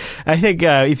brilliant. I think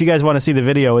if you guys want to see the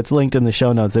video, it's linked in the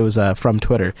show notes. It was from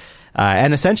Twitter.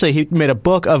 And essentially, he made a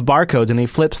book of barcodes, and he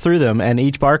flips through them, and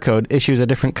each barcode issues a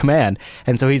different command.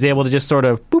 And so he's able to just sort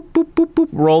of boop, boop, boop, boop,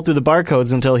 roll through the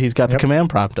barcodes until he's got the command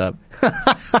prompt up.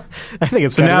 I think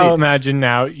it's so now neat. Imagine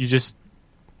now you just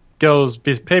go a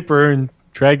piece of paper and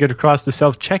drag it across the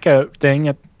self-checkout thing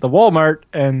at the Walmart,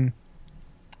 and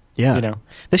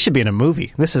this should be in a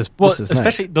movie. This is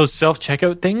especially nice. Those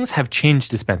self-checkout things have change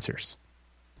dispensers,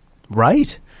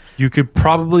 right? You could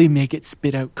probably make it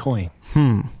spit out coins.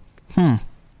 I'm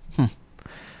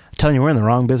telling you, we're in the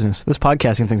wrong business. This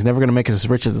podcasting thing's never going to make us as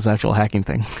rich as this actual hacking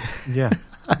thing. Yeah.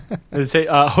 They say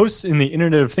hosts in the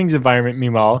Internet of Things environment,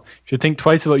 meanwhile, should think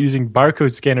twice about using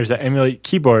barcode scanners that emulate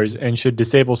keyboards and should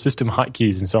disable system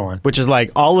hotkeys and so on. Which is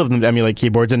like all of them emulate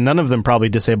keyboards, and none of them probably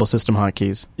disable system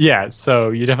hotkeys. Yeah, so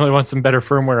you definitely want some better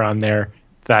firmware on there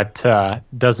that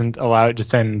doesn't allow it to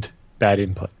send bad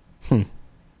input.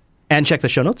 And check the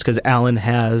show notes, because Alan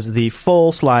has the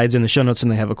full slides in the show notes, and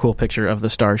they have a cool picture of the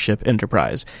Starship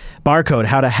Enterprise. Barcode,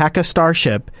 how to hack a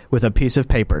starship with a piece of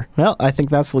paper. Well, I think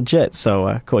that's legit,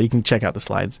 so cool. You can check out the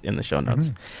slides in the show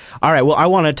notes. All right, well, I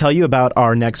want to tell you about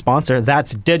our next sponsor.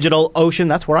 That's DigitalOcean.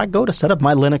 That's where I go to set up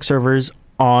my Linux servers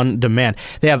on demand.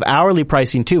 They have hourly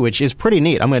pricing too, which is pretty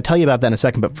neat. I'm going to tell you about that in a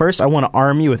second, but first I want to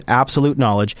arm you with absolute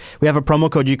knowledge. We have a promo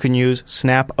code you can use,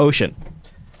 SnapOcean.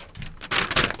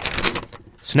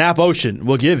 SnapOcean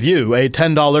will give you a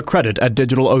 $10 credit at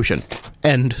DigitalOcean.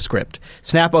 End script.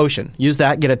 SnapOcean. Use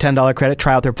that, get a $10 credit,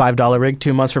 try out their $5 rig,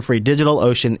 2 months for free.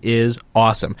 DigitalOcean is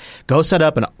awesome. Go set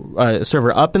up a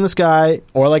server up in the sky,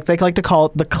 or like they like to call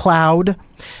it, the cloud.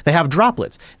 They have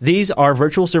droplets. These are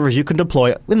virtual servers you can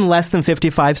deploy in less than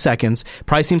 55 seconds.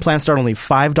 Pricing plans start only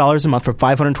 $5 a month for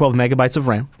 512 megabytes of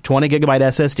RAM, 20 gigabyte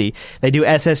SSD. They do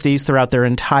SSDs throughout their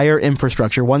entire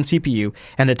infrastructure, 1 CPU,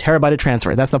 and a terabyte of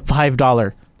transfer. That's the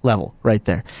 $5 level right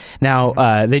there.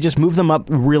 Now, they just move them up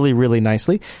really, really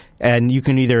nicely, and you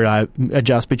can either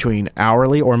adjust between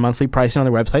hourly or monthly pricing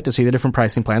on their website to see the different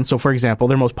pricing plans. So, for example,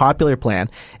 their most popular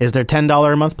plan is their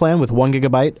 $10 a month plan with 1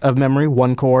 gigabyte of memory,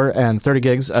 1 core, and 30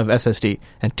 gigs of SSD,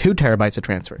 and 2 terabytes of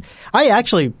transfer. I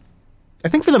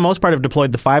think for the most part, I've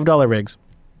deployed the $5 rigs.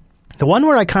 The one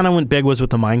where I kind of went big was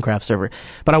with the Minecraft server,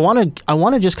 but I want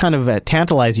to just kind of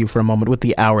tantalize you for a moment with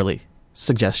the hourly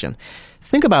suggestion.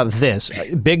 Think about this.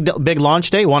 Big launch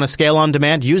day, want to scale on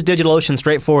demand? Use DigitalOcean's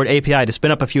straightforward API to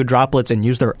spin up a few droplets and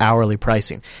use their hourly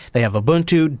pricing. They have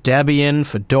Ubuntu, Debian,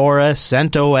 Fedora,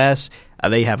 CentOS.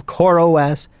 They have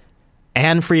CoreOS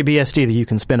and FreeBSD that you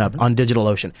can spin up on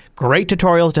DigitalOcean. Great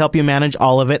tutorials to help you manage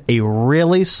all of it. A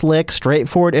really slick,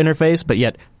 straightforward interface, but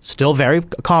yet still very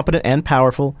competent and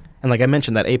powerful. And like I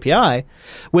mentioned, that API,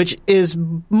 which is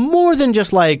more than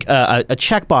just like a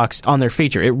checkbox on their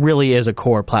feature. It really is a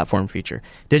core platform feature.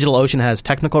 DigitalOcean has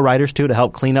technical writers, too, to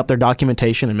help clean up their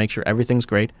documentation and make sure everything's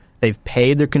great. They've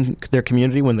paid their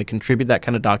community when they contribute that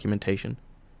kind of documentation.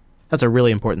 That's a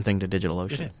really important thing to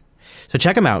DigitalOcean. It is. So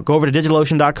check them out. Go over to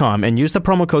DigitalOcean.com and use the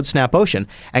promo code SNAPOcean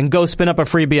and go spin up a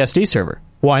free BSD server.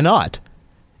 Why not?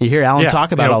 You hear Alan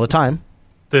talk about it all the time.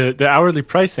 The hourly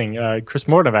pricing, Chris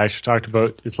Morton actually talked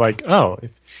about, is like,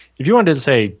 if you wanted to,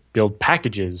 say, build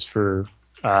packages for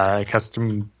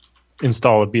custom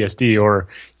install of BSD, or,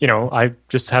 I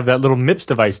just have that little MIPS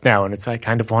device now, and I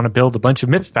kind of want to build a bunch of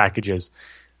MIPS packages.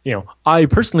 I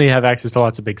personally have access to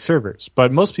lots of big servers,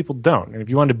 but most people don't. And if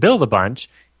you wanted to build a bunch,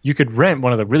 you could rent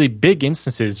one of the really big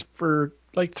instances for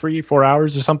like 3-4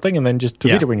 hours or something, and then just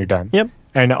delete it when you're done. Yep.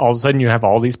 And all of a sudden you have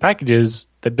all these packages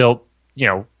that built,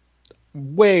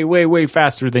 way, way, way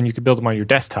faster than you could build them on your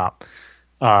desktop.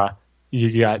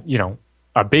 You got,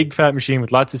 a big fat machine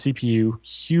with lots of CPU,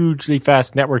 hugely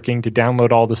fast networking to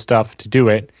download all the stuff to do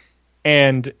it,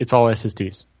 and it's all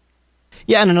SSDs.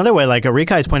 Yeah, and another way, like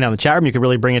Rika is pointing out in the chat room, you could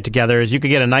really bring it together is you could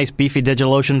get a nice beefy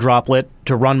DigitalOcean droplet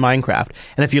to run Minecraft.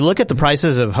 And if you look at the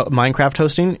prices of Minecraft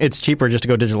hosting, it's cheaper just to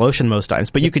go DigitalOcean most times.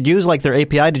 But you could use like their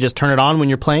API to just turn it on when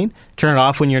you're playing, turn it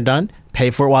off when you're done,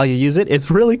 pay for it while you use it.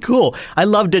 It's really cool. I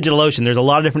love DigitalOcean. There's a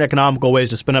lot of different economical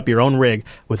ways to spin up your own rig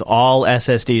with all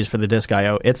SSDs for the disk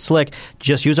I/O. It's slick.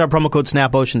 Just use our promo code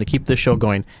SNAPOcean to keep this show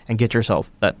going and get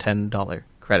yourself that $10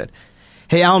 credit.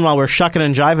 Hey, Alan, while we're shucking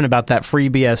and jiving about that free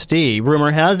BSD,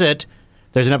 rumor has it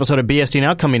there's an episode of BSD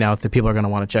Now coming out that people are going to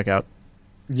want to check out.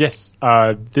 Yes.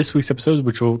 This week's episode,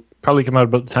 which will probably come out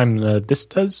about the time this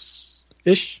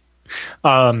does-ish,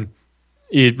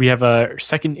 we have a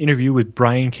second interview with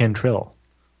Brian Cantrill,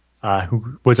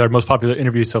 who was our most popular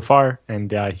interview so far,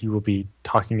 and he will be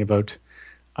talking about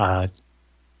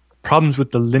problems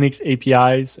with the Linux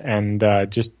APIs and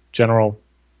just general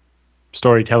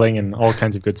storytelling and all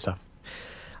kinds of good stuff.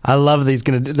 I love these.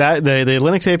 The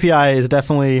Linux API is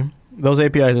definitely, those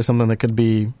APIs are something that could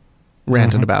be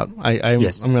ranted about. I'm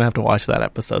going to have to watch that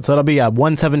episode. So that'll be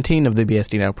 117 of the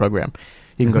BSD Now program.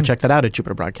 You can go check that out at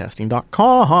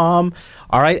JupiterBroadcasting.com.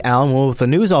 All right, Alan, well, with the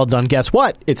news all done, guess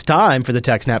what? It's time for the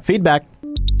TechSnap feedback.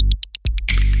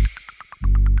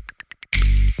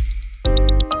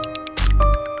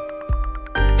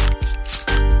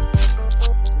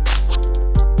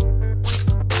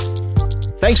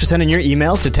 Thanks for sending your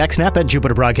emails to TechSnap at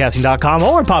JupiterBroadcasting.com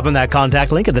or popping that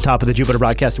contact link at the top of the Jupiter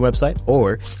Broadcasting website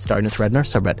or starting a thread in our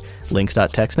subreddit.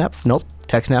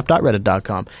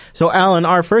 TechSnap.reddit.com. So, Alan,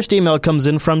 our first email comes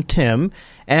in from Tim,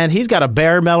 and he's got a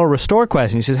bare metal restore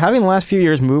question. He says, having the last few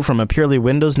years moved from a purely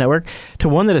Windows network to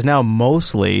one that is now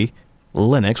mostly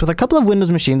Linux, with a couple of Windows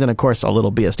machines and, of course, a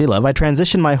little BSD love, I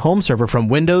transitioned my home server from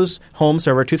Windows Home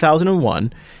Server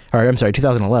 2011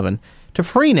 to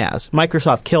FreeNAS.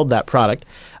 Microsoft killed that product.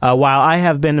 While I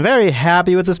have been very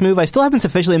happy with this move, I still haven't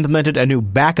sufficiently implemented a new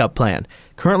backup plan.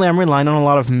 Currently, I'm relying on a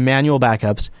lot of manual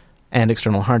backups and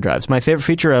external hard drives. My favorite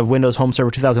feature of Windows Home Server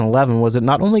 2011 was that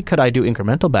not only could I do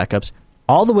incremental backups,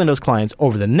 all the Windows clients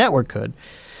over the network could,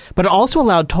 but it also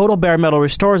allowed total bare metal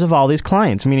restores of all these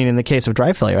clients, meaning in the case of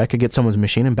drive failure, I could get someone's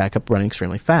machine and backup running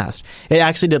extremely fast. It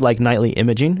actually did like nightly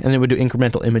imaging, and it would do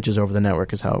incremental images over the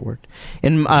network is how it worked.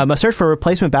 In my search for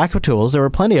replacement backup tools, there were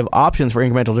plenty of options for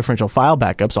incremental differential file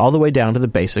backups, all the way down to the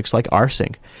basics like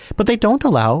rsync. But they don't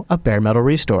allow a bare metal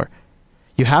restore.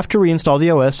 You have to reinstall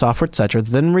the OS, software, etc.,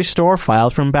 then restore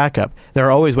files from backup. There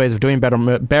are always ways of doing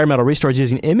bare metal restores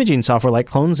using imaging software like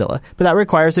Clonezilla, but that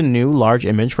requires a new large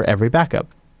image for every backup.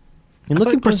 I thought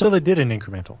Clonezilla did an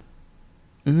incremental.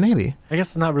 Maybe. I guess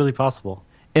it's not really possible.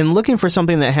 In looking for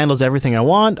something that handles everything I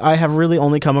want, I have really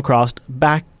only come across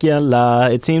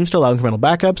Bacula. It seems to allow incremental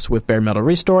backups with bare metal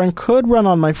restore and could run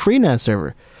on my FreeNAS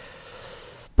server.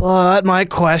 But my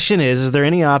question is there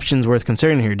any options worth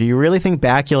considering here? Do you really think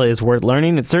Bacula is worth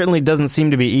learning? It certainly doesn't seem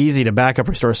to be easy to backup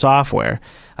restore software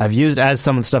I've used as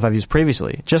some of the stuff I've used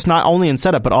previously. Just not only in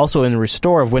setup, but also in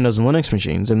restore of Windows and Linux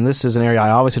machines. And this is an area I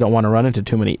obviously don't want to run into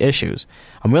too many issues.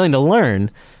 I'm willing to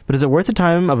learn, but is it worth the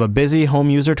time of a busy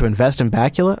home user to invest in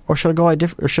Bacula, or should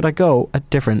I go a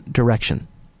different direction?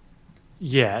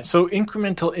 Yeah, so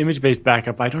incremental image-based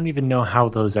backup, I don't even know how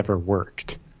those ever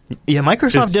worked. Yeah,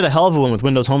 Microsoft did a hell of a one with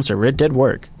Windows Home Server. It did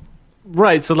work.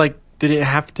 Right, so did it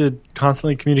have to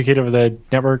constantly communicate over the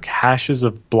network hashes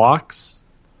of blocks?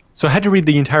 So it had to read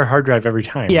the entire hard drive every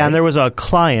time. Yeah, right? And there was a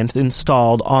client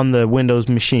installed on the Windows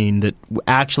machine that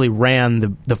actually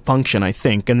ran the function, I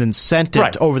think, and then sent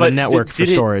it over the network for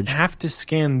storage. Did it have to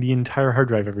scan the entire hard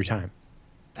drive every time?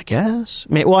 I guess.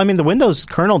 The Windows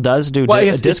kernel does do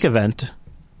a disk event.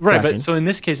 Right, tracking. but so in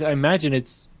this case, I imagine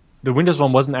the Windows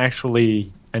one wasn't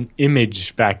actually an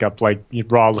image backup like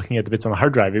raw looking at the bits on the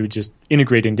hard drive. It would just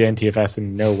integrate into NTFS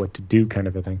and know what to do, kind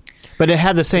of a thing. But it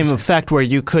had the same effect where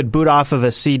you could boot off of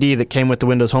a CD that came with the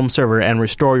Windows Home Server and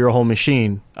restore your whole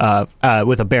machine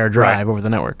with a bare drive over the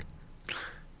network.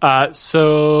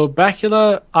 So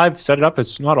Bacula, I've set it up.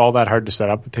 It's not all that hard to set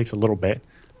up. It takes a little bit.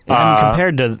 And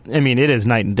compared to, I mean, it is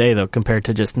night and day, though, compared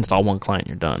to just install one client,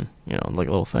 you're done. You know, like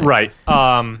a little thing. Right.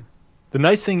 The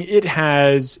nice thing it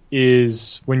has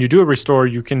is when you do a restore,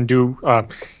 you can do,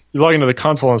 you log into the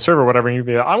console on the server or whatever, and you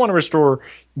be like, I want to restore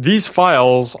these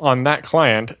files on that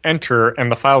client, enter, and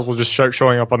the files will just start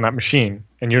showing up on that machine.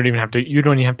 And you don't even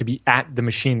have to be at the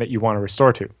machine that you want to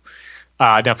restore to.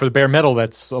 Now, for the bare metal,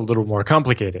 that's a little more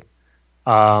complicated.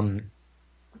 But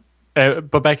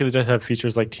Bacula does have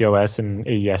features like TOS and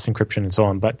AES encryption and so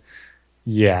on. But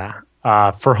yeah,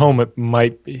 for home, it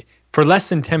might be. For less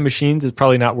than 10 machines, it's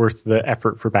probably not worth the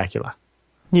effort for Bacula.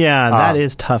 Yeah, that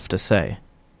is tough to say.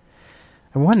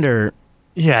 I wonder.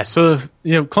 Yeah, so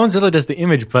Clonezilla does the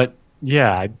image, but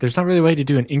yeah, there's not really a way to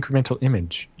do an incremental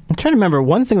image. I'm trying to remember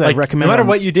one thing that I recommend. No matter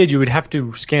what you did, you would have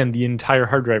to scan the entire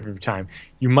hard drive every time.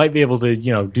 You might be able to,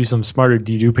 do some smarter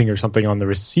deduping or something on the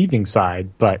receiving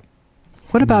side, but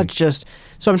what about just?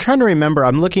 So I'm trying to remember.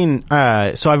 I'm looking.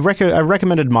 So I've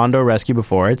recommended Mondo Rescue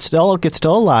before. It's still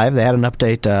alive. They had an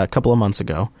update a couple of months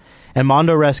ago, and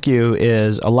Mondo Rescue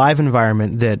is a live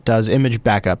environment that does image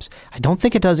backups. I don't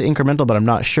think it does incremental, but I'm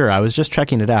not sure. I was just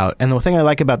checking it out, and the thing I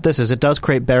like about this is it does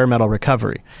create bare metal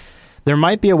recovery. There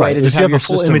might be a way to just have a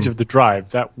full image of the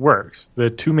drive. That works. The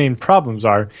two main problems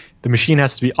are the machine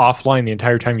has to be offline the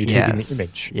entire time you take in the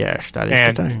image. Yes, that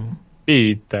is the thing.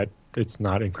 B, that it's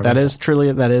not incremental. That is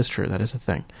true. That is a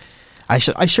thing. I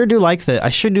sure do like that. I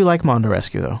sure do like Mondo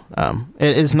Rescue though.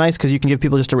 It is nice because you can give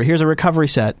people just here's a recovery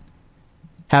set.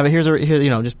 Here's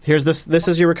this. This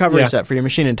is your recovery set for your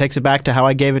machine. And it takes it back to how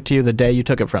I gave it to you the day you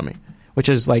took it from me. Which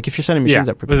is like if you're sending machines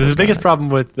up. But the biggest problem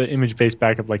with the image-based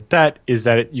backup like that is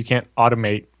that you can't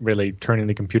automate really turning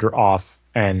the computer off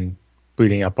and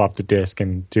booting up off the disk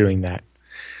and doing that.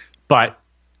 But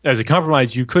as a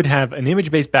compromise, you could have an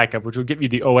image-based backup, which will give you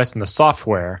the OS and the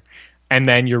software, and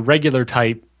then your regular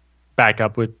type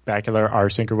backup with Bacula,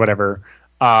 rsync, or whatever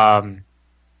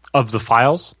of the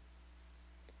files,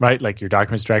 right? Like your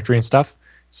documents directory and stuff.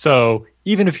 So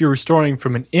even if you're restoring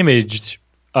from an image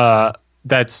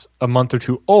that's a month or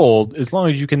two old, as long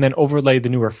as you can then overlay the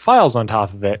newer files on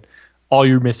top of it, all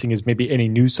you're missing is maybe any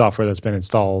new software that's been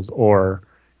installed or,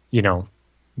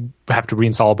 have to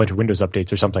reinstall a bunch of Windows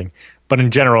updates or something. But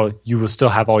in general, you will still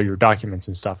have all your documents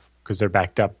and stuff because they're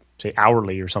backed up, say,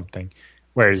 hourly or something,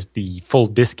 whereas the full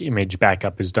disk image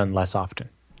backup is done less often.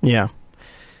 Yeah.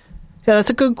 Yeah,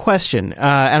 that's a good question.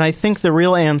 And I think the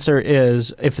real answer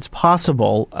is, if it's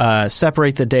possible,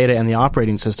 separate the data and the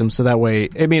operating system so that way,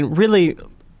 I mean, really...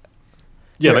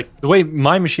 Yeah, like the way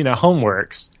my machine at home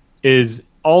works is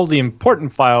all the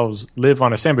important files live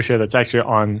on a Samba share that's actually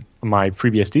on my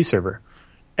FreeBSD server.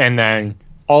 And then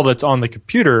all that's on the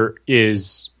computer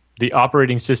is the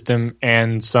operating system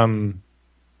and some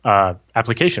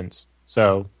applications.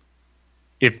 So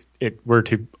if it were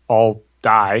to all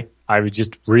die, I would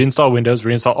just reinstall Windows,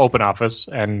 reinstall OpenOffice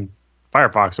and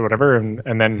Firefox or whatever,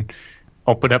 and then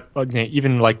open up.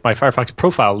 Even like my Firefox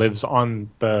profile lives on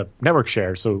the network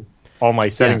share, so all my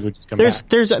settings would just come back.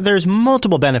 There's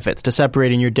multiple benefits to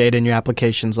separating your data and your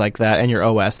applications like that and your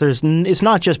OS. It's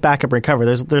not just backup and recovery.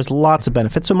 There's lots of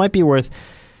benefits. So it might be worth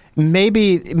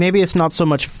maybe it's not so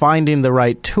much finding the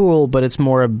right tool, but it's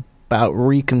more about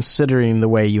reconsidering the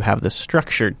way you have this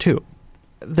structured too.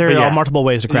 There are multiple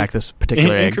ways to crack this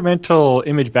particular egg. Incremental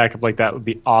image backup like that would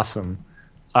be awesome.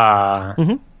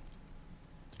 Automated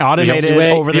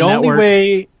over the network. The only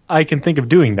way I can think of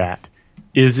doing that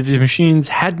is if the machines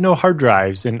had no hard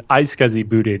drives and iSCSI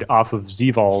booted off of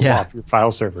ZVols off your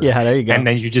file server. Yeah, there you go. And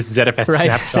then you just ZFS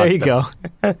snapshot there you go.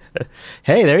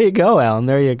 Hey, there you go, Alan.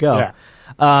 There you go.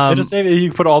 Yeah. It'll save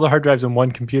you put all the hard drives on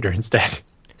one computer instead.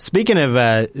 Speaking of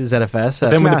ZFS,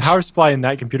 then when the power supply in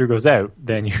that computer goes out,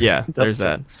 then you there's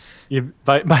that. You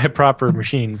buy a proper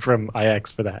machine from IX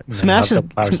for that.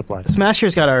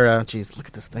 Smasher's got our look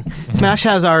at this thing. Smash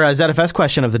has our ZFS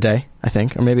question of the day, I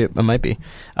think, or maybe it might be.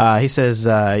 He says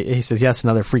yes,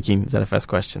 another freaking ZFS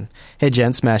question. Hey,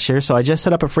 gents, Smash here. So I just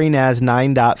set up a FreeNAS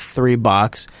 9.3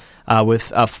 box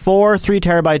with 4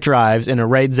 3TB drives in a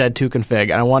RAID Z2 config,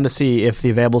 and I wanted to see if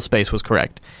the available space was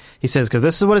correct. He says, because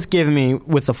this is what it's giving me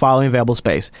with the following available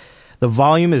space. The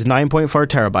volume is 9.4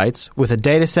 terabytes with a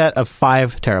data set of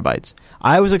 5 terabytes.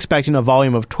 I was expecting a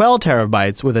volume of 12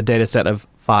 terabytes with a data set of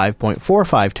 5.45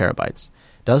 terabytes.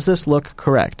 Does this look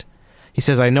correct? He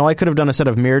says, I know I could have done a set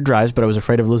of mirrored drives, but I was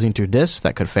afraid of losing 2 disks.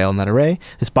 That could fail in that array.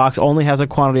 This box only has a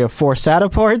quantity of 4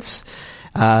 SATA ports.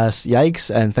 Yikes,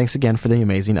 and thanks again for the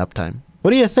amazing uptime.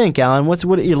 What do you think, Alan? What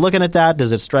you're looking at that?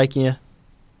 Does it strike you?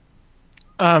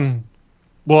 Well,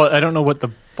 I don't know what the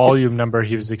volume number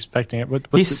he was expecting. He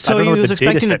was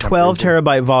expecting a 12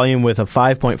 terabyte volume with a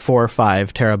 5.45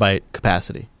 terabyte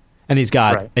capacity. And he's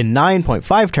got a 9.5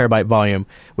 terabyte volume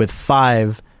with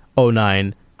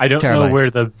 509 I don't terabytes. know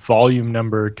where the volume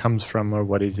number comes from or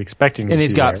what he's expecting. And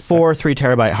he's got 4 3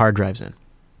 terabyte hard drives in.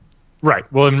 Right.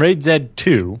 Well, in RAID Z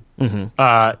 2,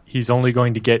 he's only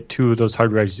going to get 2 of those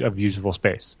hard drives of usable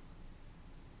space.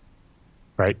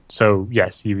 Right. So,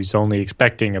 yes, he was only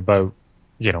expecting about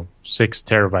 6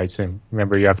 terabytes. And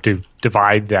remember, you have to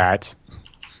divide that.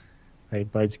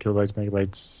 Bytes, kilobytes,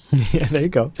 megabytes. Yeah, there you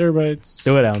go. Terabytes.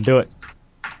 Do it, Alan. Do it.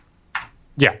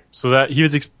 Yeah. So that he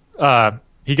was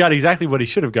he got exactly what he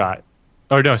should have got.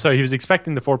 Or no, sorry, he was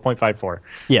expecting the 4.54.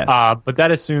 Yes. But that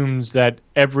assumes that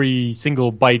every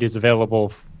single byte is available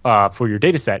for your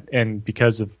data set. And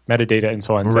because of metadata and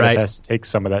so on, ZFS takes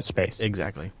some of that space.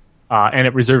 Exactly. And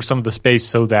it reserves some of the space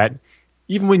so that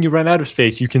even when you run out of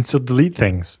space, you can still delete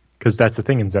things, because that's the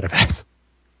thing in ZFS.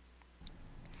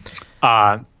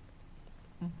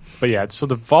 But yeah, so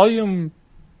the volume,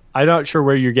 I'm not sure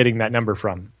where you're getting that number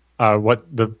from.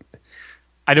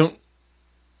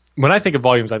 When I think of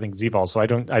volumes, I think ZVol, so I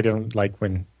don't like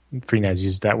when FreeNAS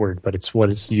uses that word, but it's what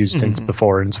it's used since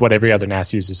before, and it's what every other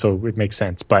NAS uses, so it makes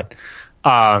sense. But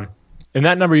in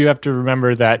that number, you have to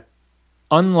remember that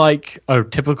unlike a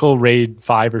typical RAID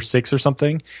 5 or 6 or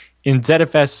something, in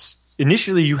ZFS,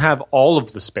 initially you have all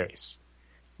of the space.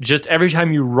 Just every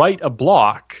time you write a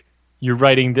block, you're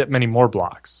writing that many more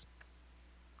blocks.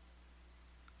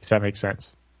 If that makes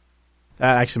sense.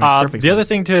 That actually makes perfect sense. The other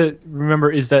thing to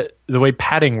remember is that the way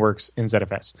padding works in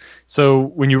ZFS. So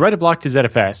when you write a block to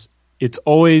ZFS, it's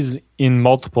always in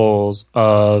multiples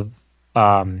of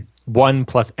 1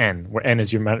 plus n, where n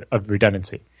is your amount of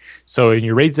redundancy. So in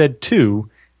your RAID Z2,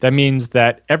 that means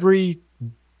that every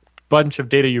bunch of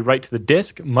data you write to the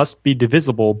disk must be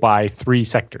divisible by 3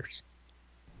 sectors,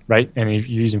 right? And if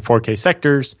you're using 4K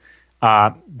sectors,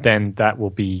 then that will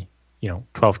be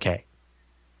 12K,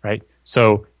 right?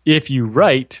 So if you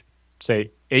write,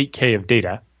 say, 8K of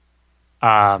data,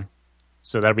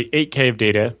 so that'll be 8K of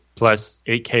data plus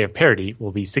 8K of parity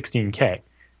will be 16K.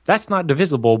 That's not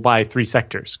divisible by 3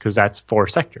 sectors, because that's 4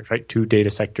 sectors, right? 2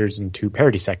 data sectors and 2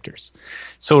 parity sectors.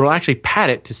 So it'll actually pad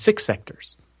it to 6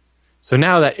 sectors. So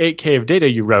now that 8K of data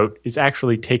you wrote is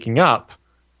actually taking up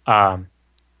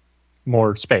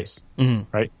more space,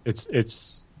 right?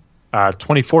 It's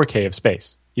 24K of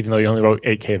space, even though you only wrote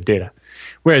 8K of data.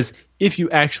 Whereas if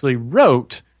you actually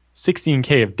wrote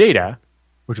 16K of data,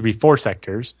 which would be 4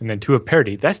 sectors, and then 2 of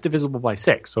parity, that's divisible by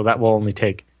 6. So that will only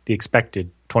take the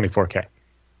expected 24K.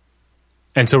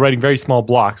 And so writing very small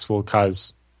blocks will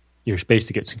cause your space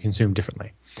to get consumed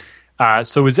differently.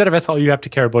 So with ZFS, all you have to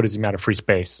care about is the amount of free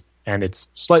space, and it's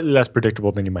slightly less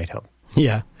predictable than you might hope.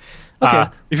 Yeah. Okay.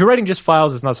 If you're writing just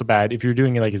files, it's not so bad. If you're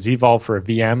doing like a ZVol for a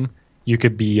VM, you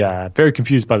could be very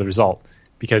confused by the result,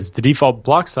 because the default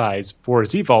block size for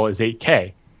ZVol is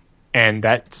 8K, and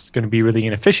that's going to be really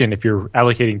inefficient if you're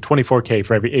allocating 24K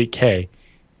for every 8K.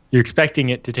 You're expecting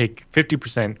it to take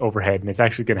 50% overhead, and it's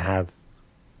actually going to have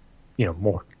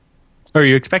more. Or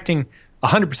you're expecting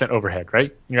 100% overhead, right?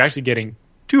 And you're actually getting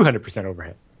 200%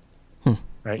 overhead,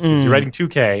 right? Because you're writing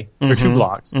 2K or 2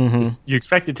 blocks. You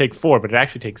expect it to take 4, but it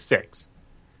actually takes 6.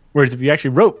 Whereas if you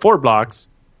actually wrote 4 blocks,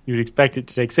 you'd expect it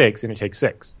to take 6, and it takes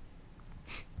 6.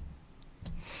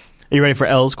 Are you ready for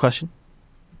L's question?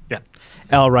 Yeah.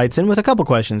 L writes in with a couple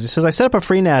questions. He says, I set up a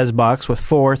FreeNAS box with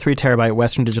 4 3-terabyte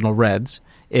Western Digital Reds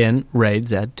in RAID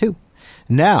Z2.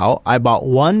 Now, I bought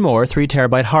one more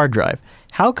 3-terabyte hard drive.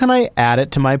 How can I add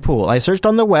it to my pool? I searched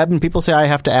on the web, and people say I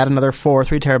have to add another 4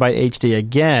 3-terabyte HD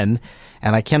again,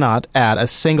 and I cannot add a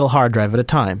single hard drive at a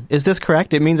time. Is this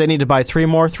correct? It means I need to buy 3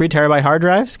 more 3-terabyte hard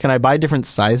drives? Can I buy different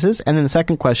sizes? And then the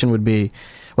second question would be,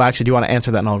 well, actually, do you want to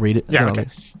answer that, and I'll read it? Yeah, okay.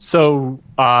 So,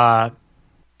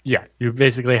 you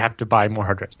basically have to buy more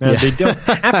hard drives. Now, they don't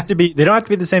have to be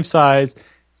the same size,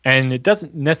 and it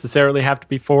doesn't necessarily have to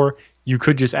be 4. You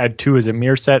could just add 2 as a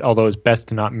mirror set, although it's best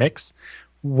to not mix.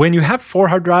 When you have 4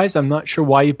 hard drives, I'm not sure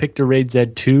why you picked a RAID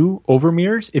Z2 over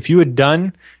mirrors. If you had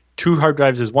done 2 hard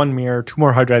drives as one mirror, 2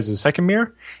 more hard drives as a second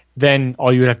mirror, then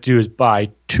all you would have to do is buy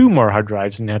 2 more hard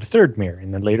drives and add a third mirror,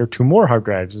 and then later 2 more hard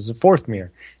drives as a fourth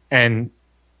mirror. And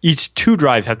each 2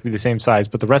 drives have to be the same size,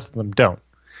 but the rest of them don't.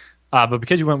 But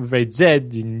because you went with RAID Z,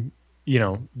 then,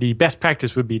 the best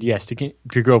practice would be, yes,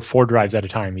 to go 4 drives at a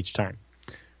time each time.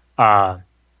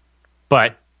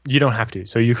 But you don't have to.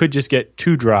 So you could just get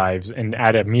 2 drives and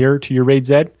add a mirror to your RAID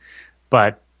Z,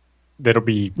 but that'll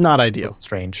be not ideal.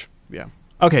 Strange. Yeah.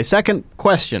 Okay, second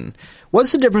question.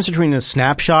 What's the difference between a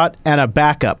snapshot and a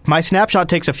backup? My snapshot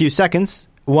takes a few seconds,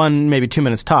 1, maybe 2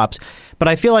 minutes tops, but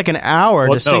I feel like an hour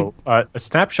to sync. A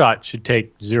snapshot should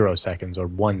take 0 seconds or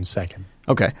 1 second.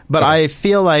 Okay, but I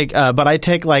feel like,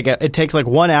 it takes like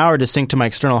 1 hour to sync to my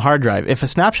external hard drive. If a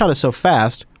snapshot is so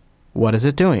fast, what is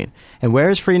it doing? And where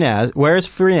is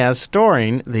FreeNAS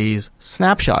storing these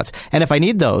snapshots? And if I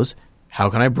need those, how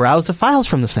can I browse the files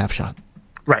from the snapshot?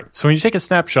 Right. So when you take a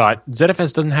snapshot,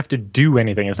 ZFS doesn't have to do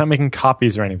anything. It's not making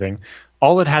copies or anything.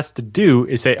 All it has to do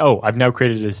is say, oh, I've now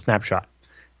created a snapshot.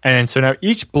 And so now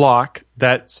each block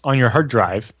that's on your hard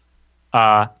drive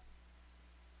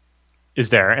is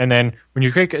there. And then when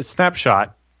you create a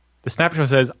snapshot, the snapshot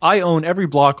says, I own every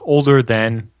block older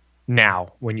than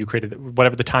now, when you created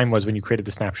whatever the time was when you created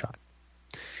the snapshot.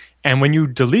 And when you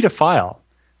delete a file,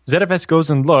 ZFS goes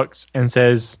and looks and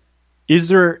says, is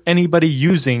there anybody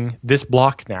using this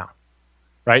block now?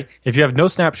 Right? If you have no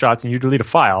snapshots and you delete a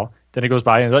file, then it goes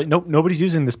by and like, nope, nobody's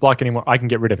using this block anymore. I can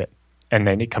get rid of it. And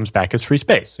then it comes back as free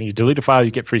space. So you delete a file,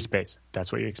 you get free space.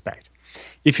 That's what you expect.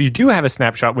 If you do have a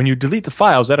snapshot, when you delete the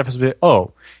files, ZFS will be,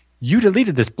 oh, you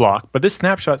deleted this block, but this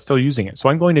snapshot's still using it. So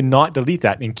I'm going to not delete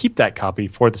that and keep that copy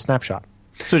for the snapshot.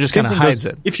 So it just kind of hides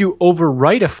it. If you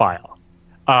overwrite a file,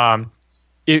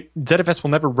 ZFS will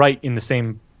never write in the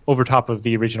same over top of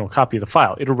the original copy of the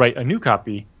file. It'll write a new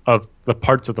copy of the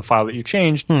parts of the file that you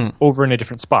changed over in a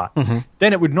different spot. Mm-hmm.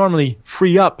 Then it would normally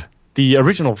free up the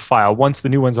original file once the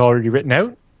new one's already written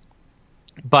out.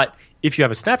 But if you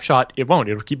have a snapshot, it won't.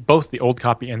 It'll keep both the old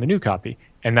copy and the new copy,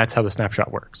 and that's how the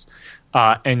snapshot works.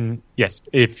 And yes,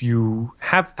 if you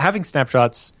having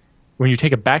snapshots, when you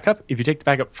take a backup, if you take the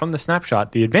backup from the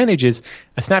snapshot, the advantage is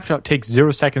a snapshot takes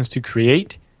 0 seconds to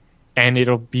create, and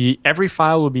every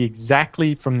file will be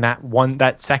exactly from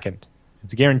that second.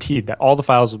 It's guaranteed that all the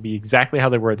files will be exactly how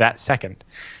they were that second.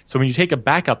 So when you take a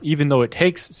backup, even though it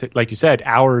takes, like you said,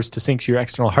 hours to sync to your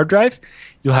external hard drive,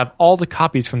 you'll have all the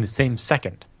copies from the same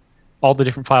second. All the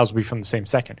different files will be from the same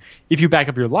second. If you back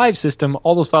up your live system,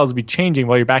 all those files will be changing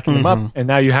while you're backing them up, and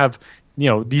now you have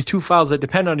these 2 files that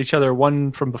depend on each other,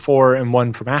 one from before and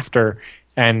one from after,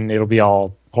 and it'll be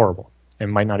all horrible. It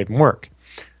might not even work.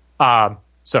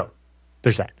 So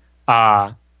there's that.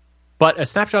 But a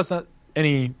snapshot's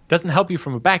doesn't help you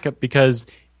from a backup, because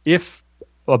if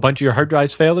a bunch of your hard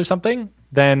drives fail or something,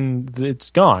 then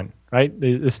it's gone, right?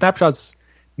 The snapshot's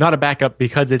not a backup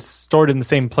because it's stored in the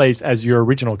same place as your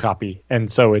original copy, and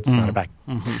so it's not a backup.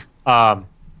 And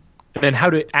then how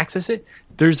to access it?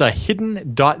 There's a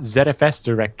hidden .zfs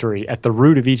directory at the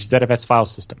root of each ZFS file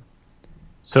system.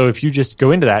 So if you just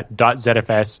go into that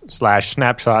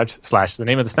 .zfs/snapshot/ the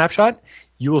name of the snapshot,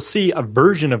 you will see a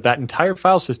version of that entire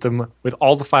file system with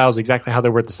all the files exactly how they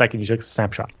were at the second you took the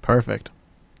snapshot. Perfect.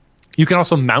 You can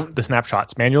also mount the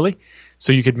snapshots manually.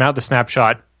 So you could mount the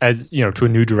snapshot as to a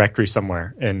new directory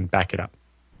somewhere and back it up.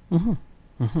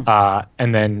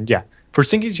 And then for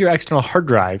syncing to your external hard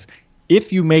drive,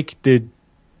 if you make the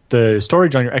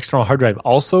storage on your external hard drive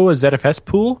also a ZFS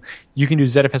pool, you can do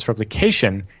ZFS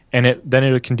replication, and then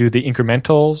it can do the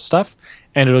incremental stuff,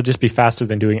 and it'll just be faster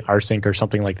than doing rsync or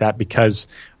something like that, because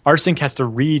rsync has to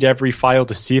read every file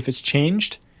to see if it's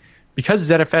changed. Because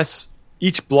ZFS,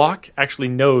 each block actually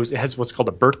knows, it has what's called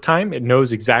a birth time. It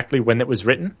knows exactly when it was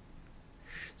written.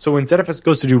 So when ZFS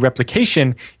goes to do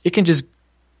replication, it can just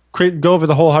go over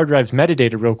the whole hard drive's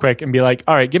metadata real quick and be like,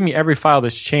 all right, give me every file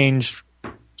that's changed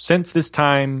since this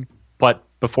time, but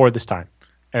before this time.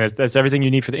 And that's everything you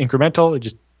need for the incremental. It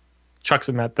just chucks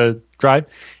them at the drive,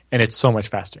 and it's so much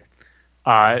faster.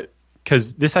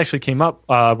 Because this actually came up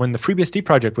when the FreeBSD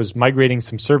project was migrating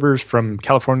some servers from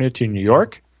California to New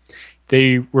York.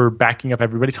 They were backing up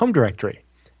everybody's home directory,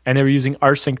 and they were using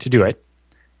rsync to do it.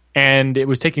 And it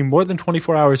was taking more than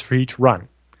 24 hours for each run.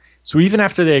 So even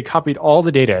after they had copied all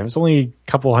the data, it was only a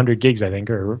couple hundred gigs, I think,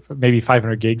 or maybe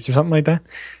 500 gigs or something like that.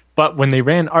 But when they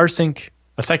ran rsync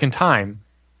a second time,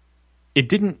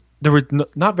 there were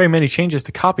not very many changes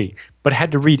to copy, but it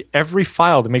had to read every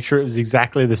file to make sure it was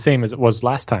exactly the same as it was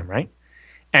last time, right?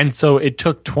 And so it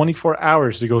took 24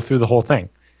 hours to go through the whole thing.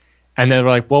 And then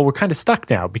we're like, well, we're kind of stuck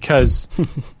now because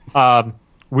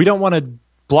we don't want to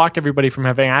block everybody from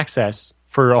having access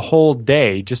for a whole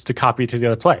day just to copy to the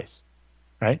other place,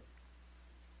 right?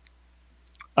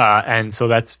 And so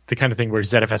that's the kind of thing where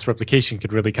ZFS replication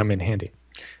could really come in handy.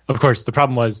 Of course, the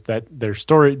problem was that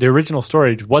the original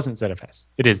storage wasn't ZFS.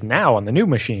 It is now on the new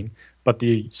machine, but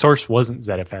the source wasn't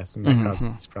ZFS, and that caused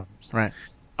these problems. Right.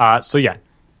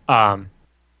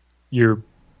 Your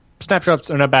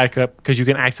snapshots are not backup because you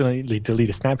can accidentally delete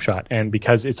a snapshot, and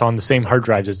because it's on the same hard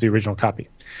drives as the original copy.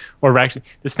 Or actually,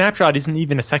 the snapshot isn't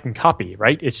even a second copy,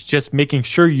 right? It's just making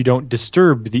sure you don't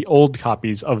disturb the old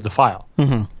copies of the file.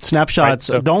 Mm-hmm. Snapshots,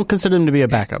 right? So, don't consider them to be a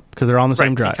backup because they're on the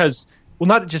same drive. Because, well,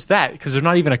 not just that, because they're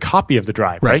not even a copy of the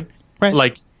drive, right? Right.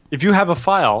 Like, if you have a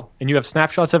file and you have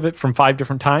snapshots of it from 5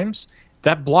 different times,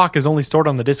 that block is only stored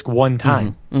on the disk one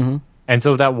time. Mm-hmm. And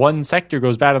so if that one sector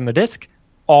goes bad on the disk,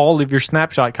 all of your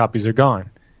snapshot copies are gone.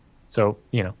 So,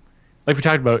 like we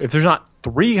talked about, if there's not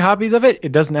 3 copies of it,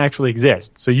 it doesn't actually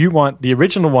exist. So you want the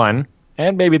original one,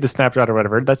 and maybe the snapshot or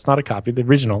whatever, that's not a copy, the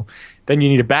original. Then you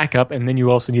need a backup, and then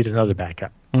you also need another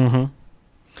backup. Mm-hmm. All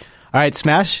right,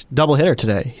 Smash, double hitter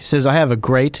today. He says, I have a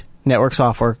great network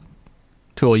software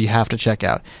tool you have to check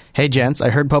out. Hey, gents, I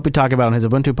heard Popey talk about it on his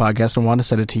Ubuntu podcast and want to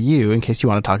send it to you in case you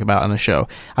want to talk about it on the show.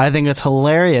 I think it's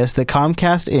hilarious that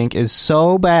Comcast Inc. is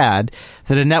so bad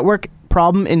that a network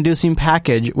problem-inducing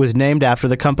package was named after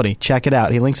the company. Check it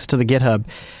out. He links us to the GitHub.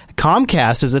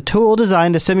 Comcast is a tool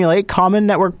designed to simulate common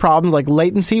network problems like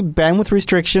latency, bandwidth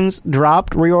restrictions,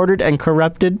 dropped, reordered, and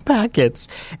corrupted packets.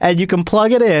 And you can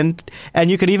plug it in,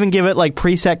 and you can even give it like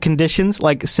preset conditions,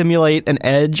 like simulate an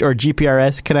edge or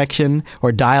GPRS connection,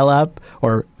 or dial-up,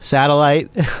 or satellite.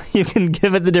 You can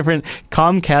give it the different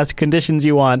Comcast conditions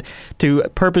you want to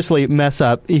purposely mess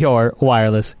up your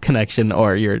wireless connection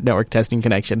or your network testing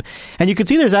connection. And you can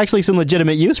see there's actually some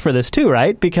legitimate use for this too,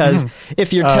 right? Because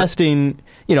if you're testing,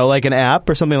 like an app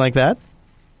or something like that.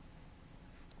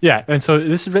 Yeah, and so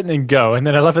this is written in Go, and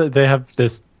then I love that they have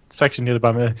this section near the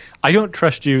bottom. I don't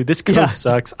trust you. This code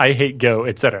sucks. I hate Go,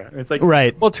 etc. It's like,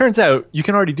 right. Well, it turns out you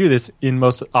can already do this in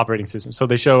most operating systems. So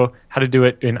they show how to do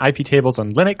it in IP tables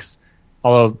on Linux,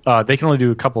 although they can only do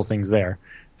a couple of things there.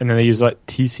 And then they use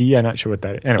TC. I'm not sure what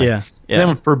that is. Anyway. Yeah. And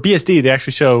then for BSD, they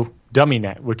actually show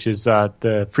DummyNet, which is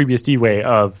the FreeBSD way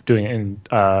of doing it in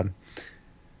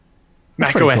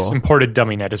macOS imported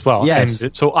DummyNet as well. Yes.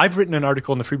 And so I've written an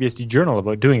article in the FreeBSD journal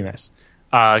about doing this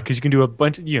because you can do a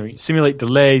bunch of, simulate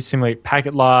delay, simulate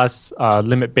packet loss,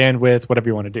 limit bandwidth, whatever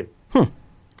you want to do.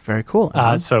 Very cool.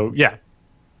 So, yeah.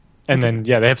 And then,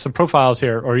 they have some profiles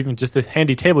here, or even just a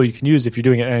handy table you can use if you're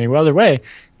doing it any other way.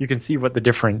 You can see what the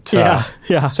different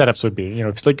setups would be.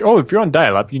 If it's like, if you're on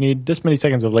dial-up, you need this many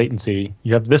seconds of latency,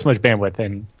 you have this much bandwidth,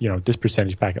 and, this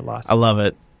percentage packet loss. I love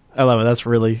it. That's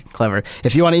really clever.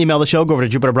 If you want to email the show, go over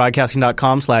to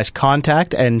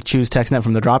jupiterbroadcasting.com/contact and choose TechSnap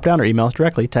from the dropdown, or email us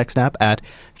directly,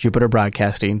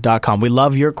 techsnap@jupiterbroadcasting.com. We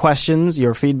love your questions,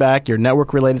 your feedback, your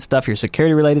network-related stuff, your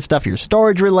security-related stuff, your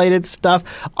storage-related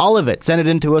stuff, all of it. Send it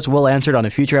in to us. We'll answer it on a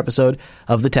future episode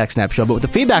of the TechSnap Show. But with the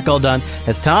feedback all done,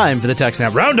 it's time for the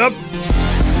TechSnap Roundup.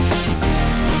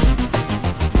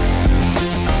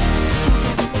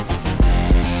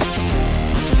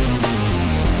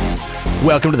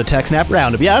 Welcome to the TechSnap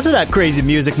Roundup. Yeah, that's what that crazy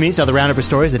music means. Now, the Roundup are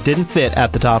stories that didn't fit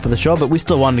at the top of the show, but we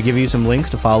still wanted to give you some links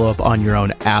to follow up on your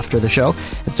own after the show.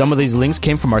 And some of these links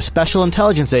came from our special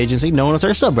intelligence agency known as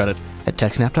our subreddit at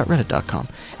techsnap.reddit.com.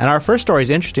 And our first story is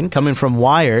interesting, coming from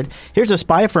Wired. Here's a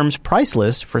spy firm's price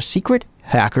list for secret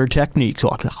hacker techniques.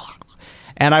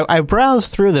 And I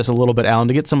browsed through this a little bit, Alan,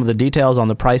 to get some of the details on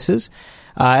the prices.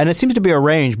 And it seems to be a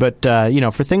range, but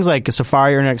for things like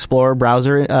Safari or Internet Explorer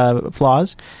browser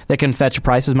flaws, they can fetch a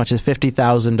price as much as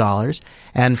 $50,000.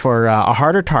 And for a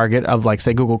harder target of,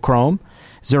 say, Google Chrome,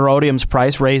 Zerodium's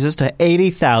price raises to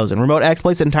 $80,000. Remote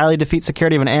exploits that entirely defeat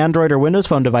security of an Android or Windows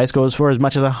Phone device goes for as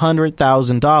much as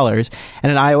 $100,000.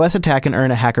 And an iOS attack can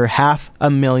earn a hacker $500,000.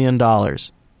 And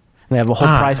they have a whole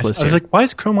price list here. I was like, why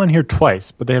is Chrome on here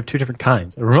twice? But they have two different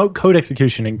kinds. A remote code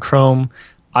execution in Chrome,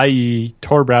 i.e.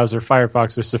 Tor browser,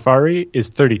 Firefox, or Safari,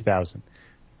 is $30,000.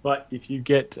 But if you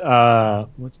get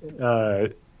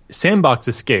Sandbox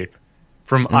Escape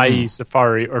from i.e.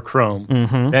 Safari or Chrome,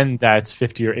 then that's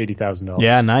 $50,000 or $80,000.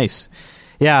 Yeah, nice.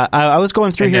 Yeah, I was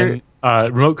going through here.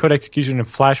 Then, remote code execution in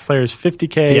Flash Player is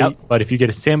 $50,000. Yep. But if you get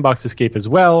a Sandbox Escape as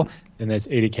well, then that's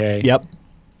 $80,000. Yep.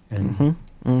 And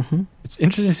it's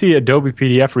interesting to see Adobe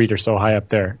PDF Reader so high up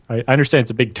there. I understand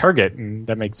it's a big target, and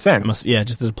that makes sense.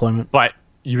 Just the deployment. But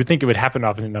you would think it would happen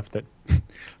often enough that...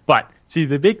 But, see,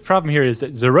 the big problem here is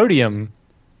that Zerodium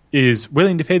is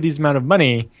willing to pay these amount of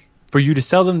money for you to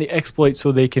sell them the exploit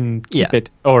so they can keep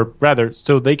it, or rather,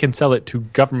 so they can sell it to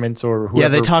governments or whoever. Yeah,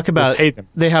 they talk about... pay them.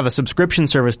 They have a subscription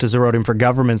service to Zerodium for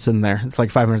governments in there. It's like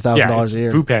 $500,000 a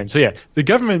year. VuPen. So, the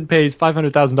government pays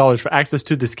 $500,000 for access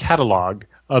to this catalog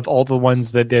of all the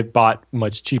ones that they've bought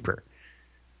much cheaper.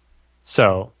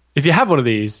 So... if you have one of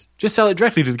these, just sell it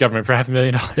directly to the government for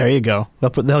 $500,000. There you go.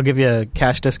 They'll give you a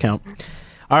cash discount.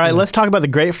 All right, let's talk about the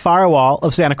Great Firewall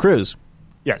of Santa Cruz.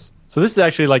 Yes. So this is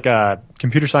actually like a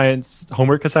computer science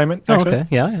homework assignment. Oh, Actually. okay.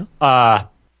 Yeah.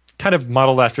 Kind of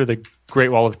modeled after the Great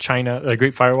Wall of China, the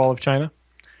Great Firewall of China.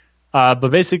 But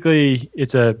basically,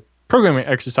 it's a programming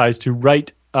exercise to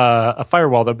write a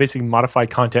firewall that basically modify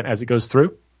content as it goes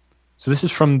through. So this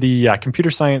is from the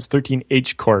Computer Science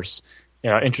 13H course,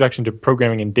 Introduction to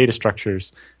Programming and Data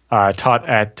Structures, taught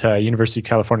at University of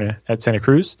California at Santa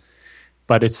Cruz.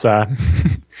 But it's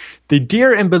the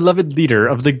dear and beloved leader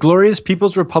of the glorious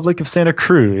People's Republic of Santa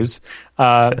Cruz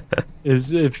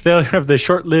is a failure of the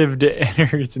short-lived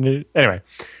anyway.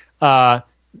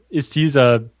 Is to use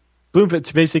a Bloomfilter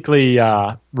to basically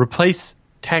replace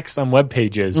text on web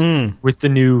pages with the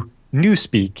new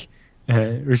Newspeak,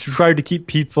 which is required to keep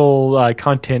people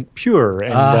content pure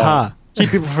and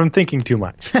keep people from thinking too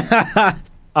much.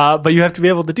 But you have to be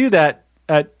able to do that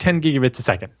at 10 gigabits a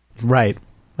second. Right.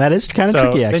 That is kind of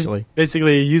tricky, actually.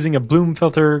 Basically, using a Bloom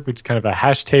filter, which is kind of a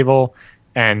hash table,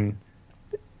 and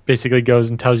basically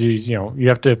goes and tells you, you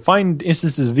have to find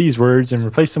instances of these words and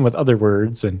replace them with other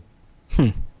words. And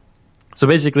so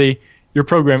basically, your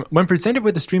program, when presented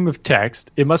with a stream of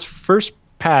text, it must first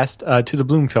pass to the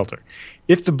Bloom filter.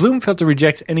 If the Bloom filter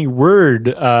rejects any word,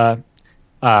 then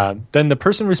the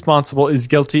person responsible is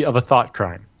guilty of a thought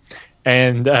crime.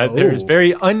 And there is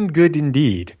very ungood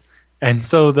indeed. And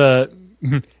so the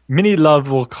Mini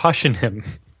Love will caution him.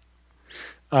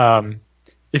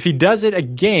 If he does it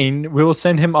again, we will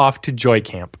send him off to Joy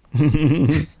Camp.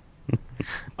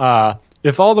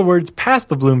 If all the words pass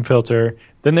the Bloom filter,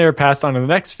 then they are passed on to the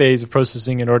next phase of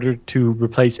processing in order to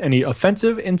replace any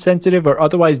offensive, insensitive, or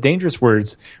otherwise dangerous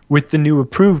words with the new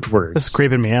approved words. This is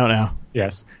creeping me out now.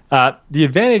 Yes. The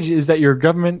advantage is that your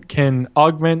government can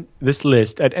augment this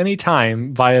list at any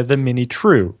time via the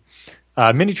Minitrue.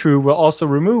 Minitrue will also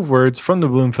remove words from the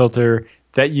Bloom filter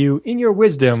that you, in your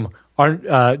wisdom,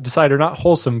 decide are not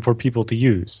wholesome for people to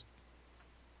use.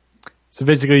 So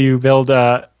basically, you build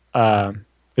a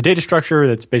data structure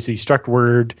that's basically struct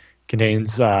word,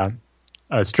 contains a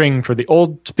string for the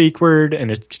old speak word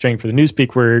and a string for the new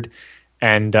speak word,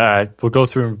 and we'll go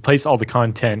through and replace all the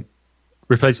content,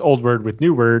 replace old word with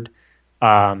new word,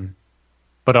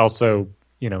 but also,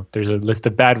 there's a list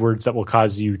of bad words that will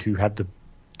cause you to have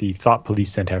the thought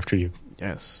police sent after you.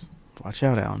 Yes. Watch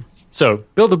out, Alan. So,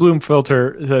 build a Bloom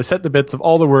filter, set the bits of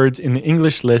all the words in the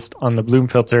English list on the Bloom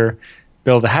filter,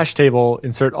 build a hash table,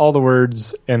 insert all the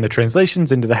words and the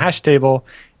translations into the hash table,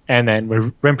 and then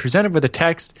when presented with a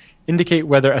text, indicate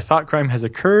whether a thought crime has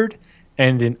occurred,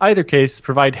 and in either case,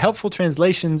 provide helpful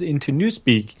translations into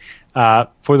Newspeak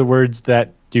for the words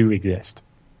that do exist.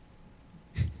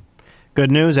 Good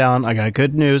news, Alan. I got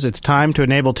good news. It's time to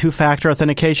enable two-factor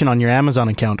authentication on your Amazon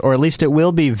account, or at least it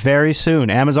will be very soon.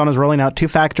 Amazon is rolling out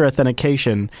two-factor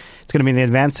authentication. It's going to be in the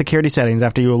advanced security settings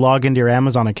after you log into your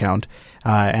Amazon account,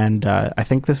 and I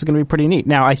think this is going to be pretty neat.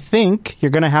 Now, I think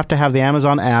you're going to have the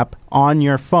Amazon app on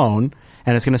your phone,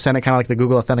 and it's going to send it kind of like the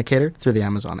Google Authenticator through the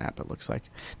Amazon app, it looks like.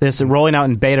 This is rolling out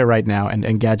in beta right now,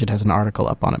 and Gadget has an article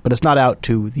up on it, but it's not out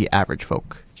to the average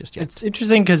folk just yet. It's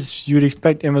interesting because you would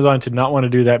expect Amazon to not want to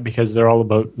do that because they're all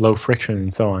about low friction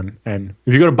and so on. And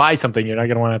if you go to buy something, you're not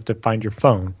going to want to have to find your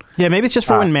phone. Yeah, maybe it's just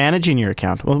for when managing your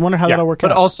account. Well, I wonder how that'll work out.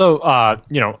 But also,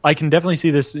 I can definitely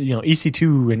see this,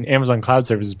 EC2 and Amazon Cloud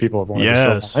Services people have wanted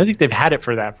Yes. to show. I think they've had it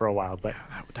for a while, but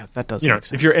that does make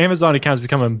sense. if your Amazon account is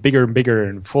becoming bigger and bigger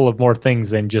and full of more things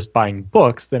than just buying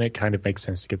books, then it kind of makes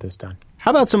sense to get this done.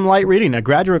 How about some light reading? A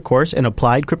graduate course in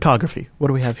applied cryptography. What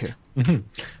do we have here?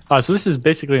 Mm-hmm. So this is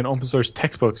basically an open source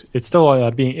textbook. It's still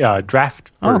being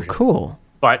draft version. Oh, cool.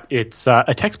 But it's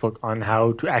a textbook on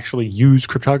how to actually use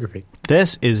cryptography.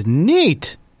 This is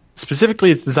neat.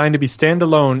 Specifically, it's designed to be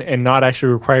standalone and not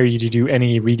actually require you to do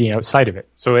any reading outside of it.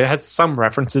 So it has some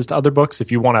references to other books if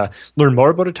you want to learn more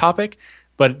about a topic.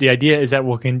 But the idea is that it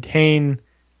will contain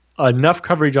enough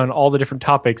coverage on all the different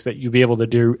topics that you'll be able to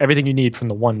do everything you need from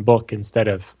the one book instead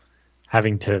of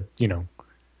having to,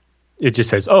 it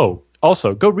just says, oh,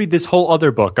 also, go read this whole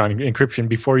other book on encryption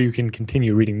before you can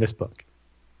continue reading this book.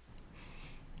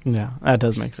 Yeah, that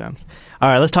does make sense. All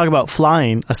right, let's talk about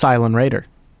flying a Cylon Raider.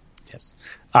 Yes.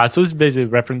 So this is basically a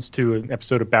reference to an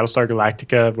episode of Battlestar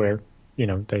Galactica where,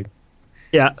 they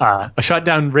shot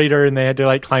down Raider and they had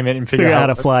to climb it and figure out how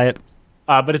to fly it.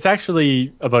 But it's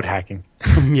actually about hacking.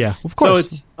 Yeah, of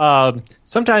course. So it's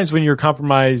sometimes when you're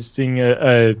compromising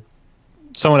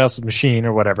someone else's machine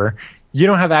or whatever, you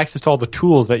don't have access to all the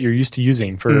tools that you're used to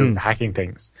using for hacking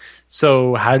things.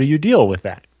 So how do you deal with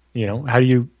that? How do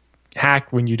you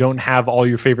hack when you don't have all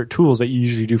your favorite tools that you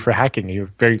usually do for hacking? You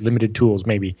have very limited tools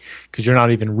maybe because you're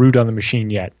not even root on the machine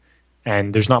yet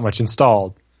and there's not much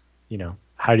installed.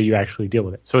 how do you actually deal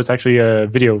with it. So it's actually a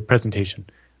video presentation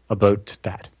about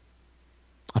that.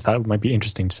 I thought it might be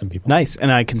interesting to some people. Nice.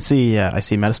 And I can see, I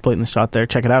see Metasploit in the shot there.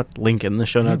 Check it out. Link in the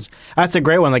show notes. That's a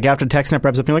great one. Like after TechSnap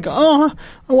wraps up, you're like, oh,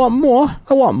 I want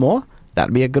more.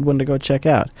 That'd be a good one to go check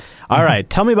out. All right.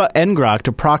 Tell me about ngrok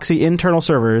to proxy internal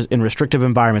servers in restrictive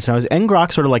environments. Now, is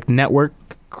ngrok sort of like network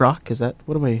grok? Is that,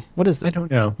 what is that? I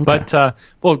don't know. Okay. But,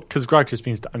 because grok just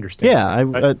means to understand. Yeah.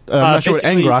 I'm not sure what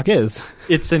ngrok is.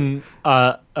 It's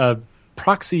a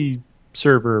proxy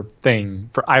server thing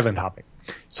for island hopping.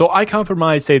 So I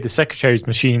compromise, say, the secretary's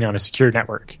machine on a secure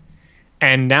network.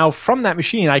 And now from that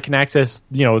machine, I can access,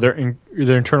 their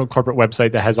internal corporate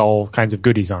website that has all kinds of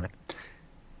goodies on it.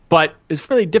 But it's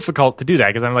really difficult to do that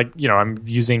because I'm like, I'm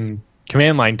using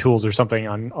command line tools or something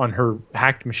on her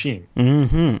hacked machine.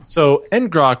 Mm-hmm. So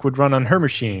ngrok would run on her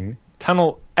machine,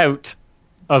 tunnel out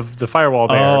of the firewall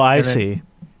there. Oh, I see.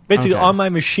 Basically, Okay. on my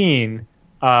machine,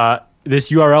 this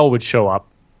URL would show up,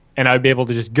 and I'd be able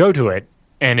to just go to it,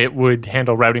 and it would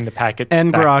handle routing the packets.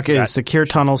 ngrok is secure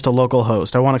tunnels to local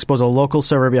host. I want to expose a local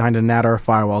server behind a NAT or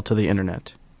firewall to the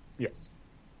internet. Yes.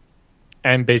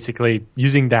 And basically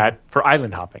using that for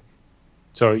island hopping.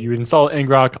 So you would install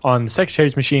ngrok on the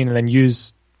secretary's machine and then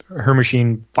use her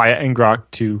machine via ngrok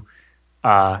to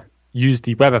use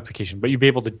the web application. But you'd be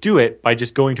able to do it by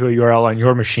just going to a URL on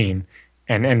your machine,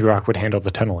 and ngrok would handle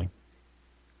the tunneling.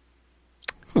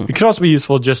 It could also be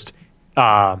useful just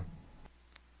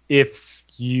if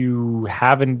you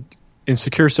have an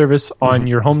insecure service on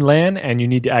your home LAN and you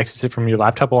need to access it from your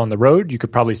laptop while on the road, you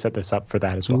could probably set this up for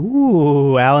that as well.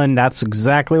 Ooh, Alan, that's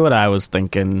exactly what I was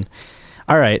thinking.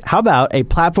 All right, how about a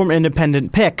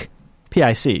platform-independent PIC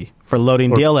for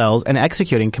loading DLLs and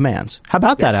executing commands? How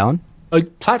about that, Alan? A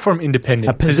platform-independent.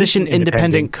 A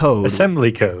position-independent code.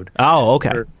 Assembly code. Oh,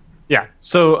 okay. Yeah.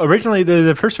 So originally,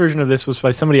 the first version of this was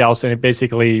by somebody else, and it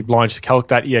basically launched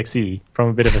calc.exe from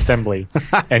a bit of assembly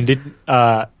and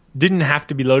didn't have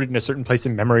to be loaded in a certain place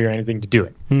in memory or anything to do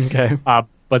it. Okay.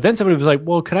 But then somebody was like,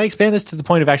 well, could I expand this to the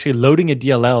point of actually loading a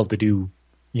DLL to do,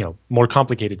 more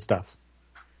complicated stuff?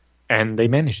 And they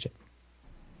managed it.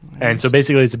 Nice. And so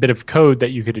basically it's a bit of code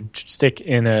that you could stick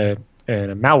in a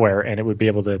malware, and it would be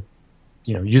able to,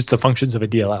 use the functions of a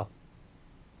DLL.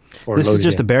 This is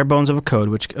just the bare bones of a code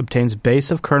which obtains base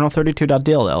of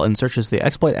kernel32.dll and searches the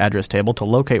exploit address table to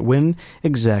locate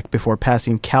winexec before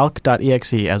passing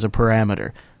calc.exe as a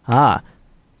parameter.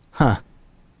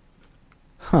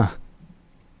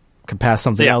 Could pass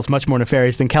something else much more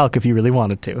nefarious than calc if you really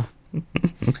wanted to.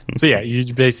 So yeah,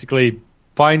 you basically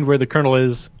find where the kernel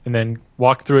is and then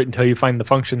walk through it until you find the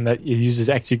function that uses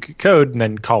execute code and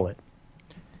then call it.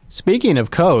 Speaking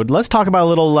of code, let's talk about a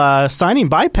little signing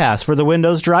bypass for the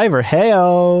Windows driver.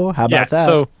 Hey-o! How about that?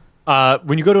 So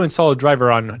when you go to install a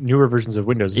driver on newer versions of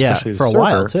Windows, especially for the a server,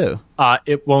 while too,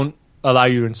 it won't allow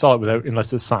you to install it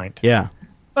unless it's signed. Yeah.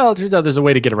 Well, it turns out there's a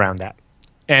way to get around that.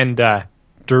 And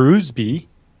Drewsby,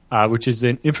 which is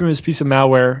an infamous piece of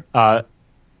malware,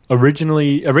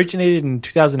 originated in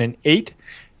 2008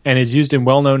 and is used in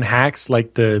well-known hacks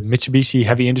like the Mitsubishi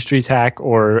Heavy Industries hack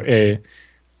or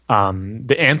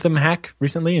the Anthem hack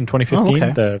recently in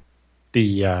 2015,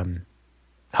 the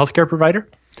healthcare provider.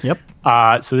 Yep.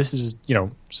 So this is,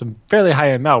 some fairly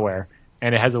high-end malware,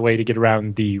 and it has a way to get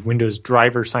around the Windows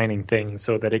driver signing thing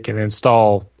so that it can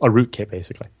install a rootkit,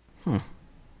 basically.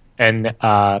 And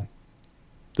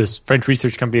this French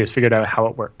research company has figured out how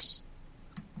it works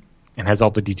and has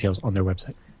all the details on their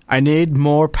website. I need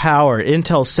more power.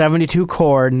 Intel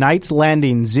 72-core Knights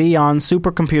Landing Xeon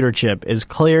supercomputer chip is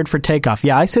cleared for takeoff.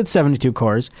 Yeah, I said 72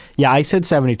 cores.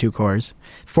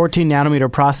 14-nanometer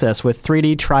process with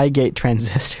 3D tri-gate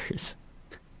transistors.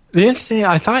 The interesting thing,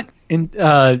 I thought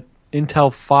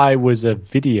Intel Phi was a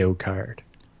video card.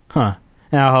 Huh.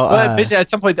 Now, basically, at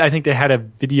some point, I think they had a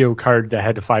video card that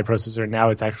had the Phi processor. Now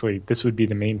it's actually, this would be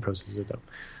the main processor, though.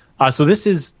 So this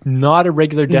is not a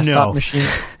regular desktop machine.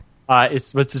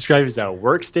 It's what's described as a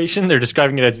workstation. They're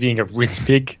describing it as being a really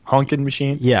big honking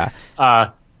machine. Yeah.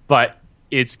 But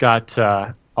it's got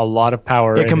a lot of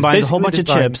power. It combines a whole bunch of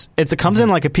chips. It comes in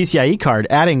like a PCIe card,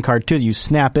 adding card too, that you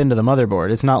snap into the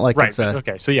motherboard. It's not like it's a...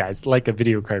 Okay, so yeah, it's like a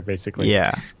video card, basically.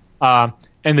 Yeah.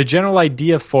 And the general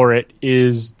idea for it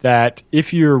is that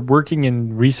if you're working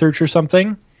in research or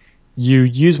something, you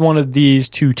use one of these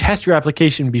to test your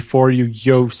application before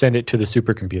you send it to the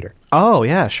supercomputer. Oh,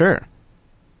 yeah, sure.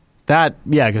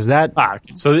 Because that...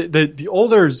 So the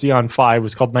older Xeon Phi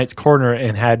was called Knight's Corner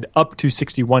and had up to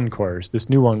 61 cores. This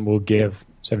new one will give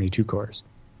 72 cores.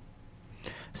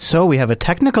 So we have a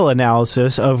technical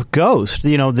analysis of Ghost,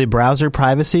 the browser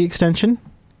privacy extension.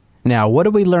 Now, what do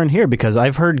we learn here? Because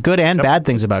I've heard good and bad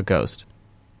things about Ghost.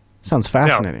 Sounds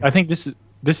fascinating. No, I think this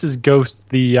is Ghost,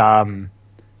 the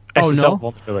SSL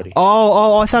vulnerability.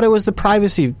 Oh, I thought it was the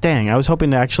privacy. Dang, I was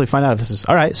hoping to actually find out if this is...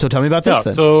 All right, so tell me about this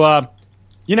then. So,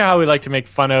 you know how we like to make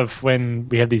fun of when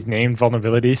we have these named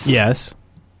vulnerabilities? Yes.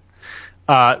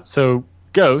 So,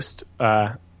 Ghost...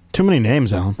 Too many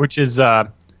names, Alan. Which is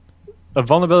a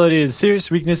vulnerability is a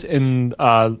serious weakness in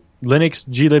Linux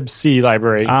glibc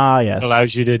library. Yes. That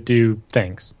allows you to do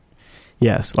things.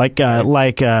 Yes, like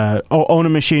own a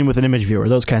machine with an image viewer,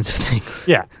 those kinds of things.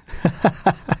 Yeah.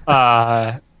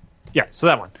 So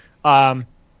that one.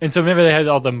 And so remember they had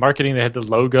all the marketing, they had the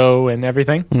logo and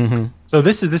everything. Mm-hmm. So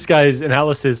this is this guy's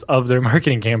analysis of their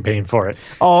marketing campaign for it.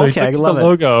 Oh, so okay, he fixed I love the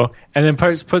logo and then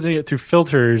putting it through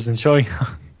filters and showing.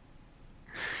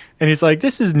 And he's like,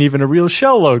 "This isn't even a real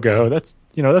shell logo. That's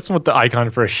what the icon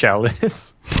for a shell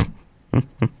is."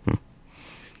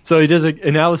 So he does an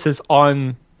analysis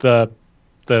on the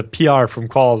PR from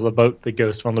Qualys about the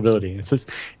Ghost vulnerability. It says,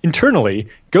 internally,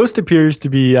 Ghost appears to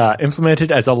be implemented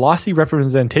as a lossy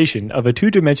representation of a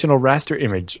two-dimensional raster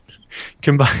image,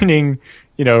 combining,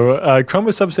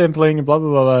 chroma subsampling and blah,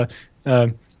 blah, blah,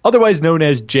 otherwise known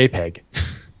as JPEG.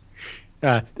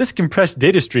 This compressed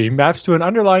data stream maps to an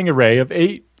underlying array of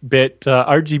 8-bit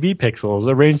RGB pixels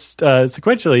arranged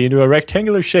sequentially into a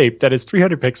rectangular shape that is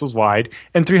 300 pixels wide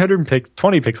and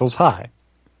 320 pixels high.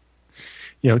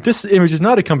 This image is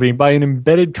not accompanied by an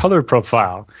embedded color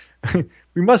profile.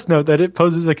 We must note that it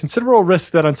poses a considerable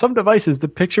risk that on some devices the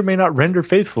picture may not render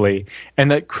faithfully and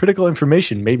that critical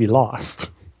information may be lost.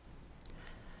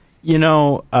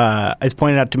 It's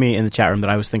pointed out to me in the chat room that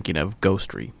I was thinking of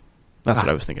Ghostry. That's what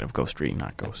I was thinking of, Ghostry,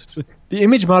 not Ghost. The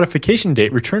image modification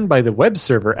date returned by the web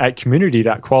server at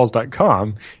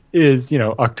community.qualys.com is,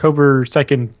 October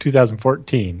 2nd,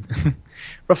 2014.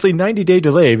 Roughly 90-day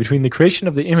delay between the creation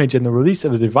of the image and the release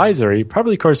of the advisory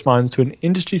probably corresponds to an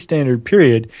industry standard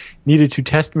period needed to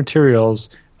test materials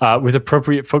with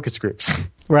appropriate focus groups.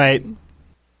 Right.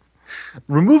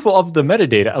 Removal of the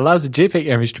metadata allows the JPEG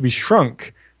image to be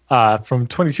shrunk from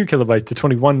 22 kilobytes to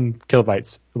 21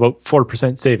 kilobytes, about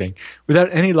 4% saving, without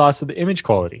any loss of the image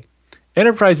quality.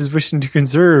 Enterprises wishing to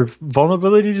conserve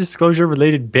vulnerability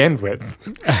disclosure-related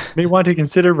bandwidth may want to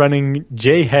consider running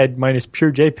JHEAD minus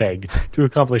pure JPEG to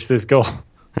accomplish this goal.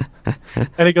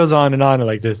 And it goes on and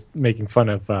like this, making fun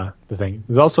of the thing.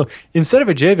 There's also, instead of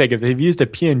a JPEG, if they've used a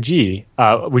PNG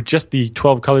with just the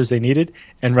 12 colors they needed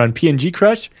and run PNG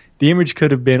Crush, the image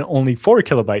could have been only 4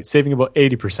 kilobytes, saving about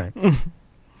 80%.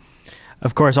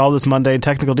 Of course, all this mundane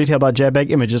technical detail about JPEG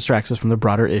image distracts us from the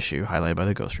broader issue highlighted by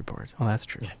the Ghost report. Well, that's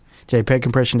true. Yes. JPEG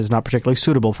compression is not particularly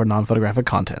suitable for non-photographic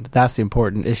content. That's the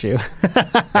important issue.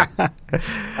 Yes.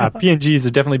 PNGs are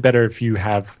definitely better if you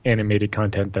have animated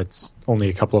content that's only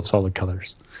a couple of solid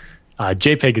colors.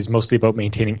 JPEG is mostly about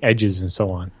maintaining edges and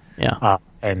so on. Yeah.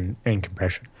 And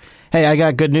compression. Hey, I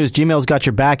got good news. Gmail's got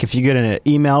your back if you get an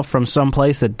email from some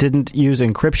place that didn't use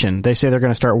encryption. They say they're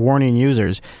going to start warning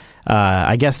users.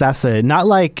 I guess that's not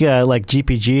like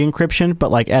GPG encryption,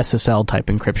 but like SSL type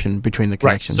encryption between the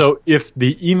connections. Right. So if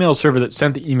the email server that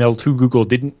sent the email to Google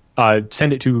didn't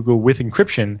send it to Google with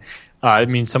encryption, it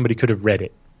means somebody could have read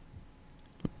it.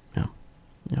 Yeah.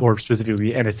 Or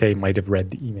specifically, NSA might have read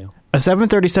the email. A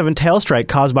 737 tail strike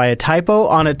caused by a typo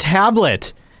on a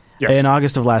tablet. Yes. In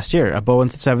August of last year, a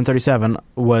Boeing 737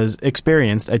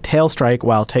 experienced a tail strike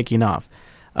while taking off.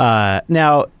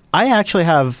 Now, I actually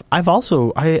have. I've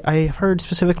heard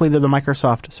specifically the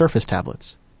Microsoft Surface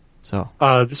tablets. So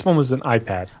this one was an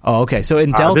iPad. Oh, okay. So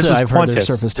in Delta, I've heard the Qantas.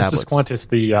 Surface tablets. This is Qantas,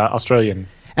 the Australian.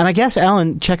 And I guess,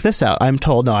 Alan, check this out. I'm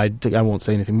told, no, I won't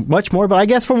say anything much more, but I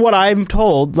guess from what I'm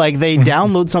told, like they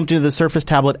download something to the Surface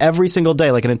tablet every single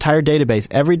day, like an entire database.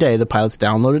 Every day, the pilots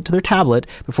download it to their tablet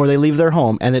before they leave their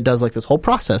home, and it does like this whole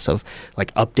process of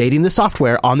like updating the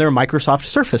software on their Microsoft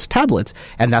Surface tablets.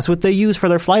 And that's what they use for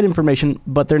their flight information,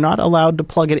 but they're not allowed to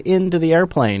plug it into the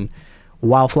airplane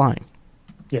while flying.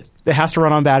 Yes. It has to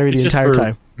run on battery the entire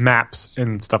time. Maps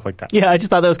and stuff like that. Yeah, I just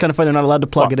thought that was kind of funny. They're not allowed to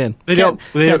plug it in.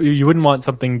 You wouldn't want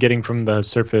something getting from the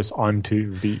Surface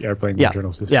onto the airplane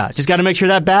internal system. Yeah, just got to make sure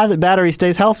that battery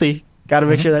stays healthy. Got to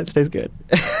make sure that stays good.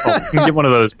 You can get one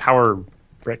of those power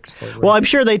bricks. Well, I'm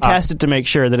sure they test it to make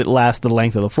sure that it lasts the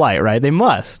length of the flight, right? They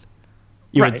must.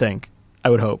 You would think. I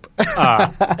would hope.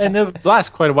 And they'll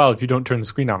last quite a while if you don't turn the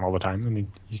screen on all the time. I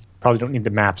mean, you probably don't need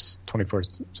the maps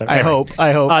 24/7. I hope.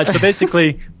 So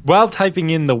basically, while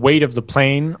typing in the weight of the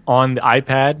plane on the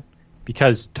iPad,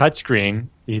 because touchscreen,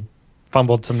 you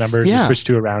fumbled some numbers, you switched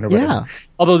two around or whatever. Yeah.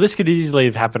 Although this could easily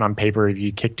have happened on paper if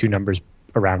you kick two numbers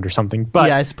around or something. But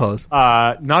yeah, I suppose.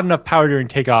 Not enough power during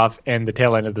takeoff, and the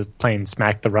tail end of the plane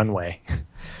smacked the runway.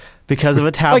 Because of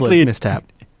a tablet mishap.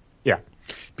 Yeah.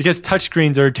 because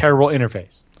touchscreens are a terrible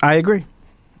interface. I agree.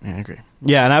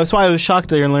 Yeah, and that's why I was shocked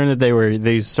to learn that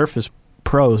these Surface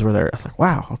Pros were there. I was like,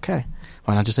 wow, okay.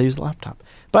 Why not just use the laptop?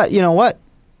 But you know what?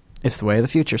 It's the way of the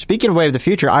future. Speaking of way of the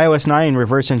future, iOS 9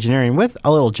 reverse engineering with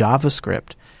a little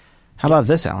JavaScript. How about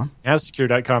this, Alan? Now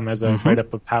Secure.com has a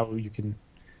write-up of how you can,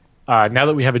 now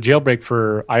that we have a jailbreak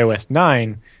for iOS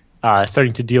 9,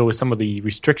 starting to deal with some of the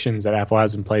restrictions that Apple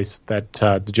has in place that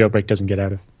the jailbreak doesn't get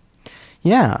out of.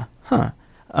 Yeah, huh.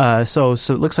 So it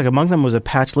looks like among them was a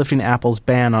patch lifting Apple's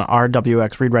ban on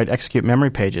RWX read-write execute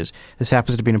memory pages. This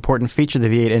happens to be an important feature the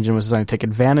V8 engine was designed to take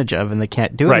advantage of, and they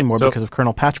can't do it anymore because of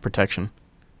kernel patch protection.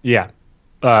 Yeah,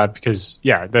 because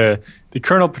the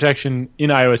kernel protection in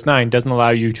iOS 9 doesn't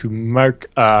allow you to mark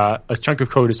a chunk of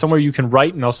code as somewhere you can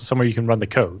write and also somewhere you can run the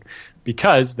code,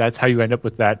 because that's how you end up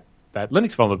with that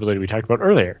Linux vulnerability we talked about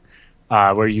earlier,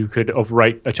 where you could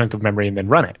overwrite a chunk of memory and then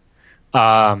run it.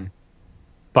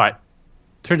 But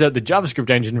turns out the JavaScript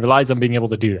engine relies on being able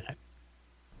to do that.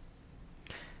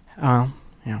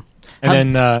 Yeah.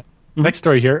 And then next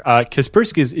story here,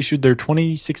 Kaspersky has issued their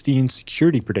 2016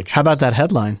 security predictions. How about that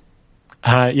headline?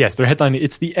 Yes, their headline,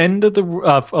 it's the end of the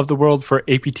world for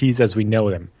APTs as we know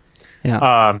them.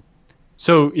 Yeah.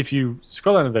 So if you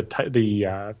scroll down to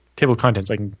the table of contents,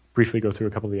 I can briefly go through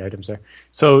a couple of the items there.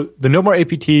 So the no more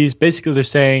APTs, basically they're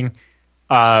saying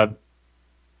the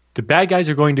bad guys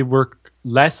are going to work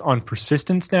less on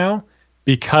persistence now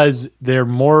because they're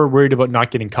more worried about not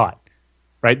getting caught,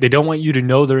 right? They don't want you to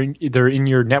know they're in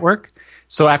your network.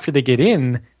 So after they get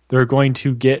in, they're going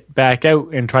to get back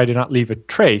out and try to not leave a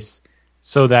trace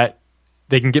so that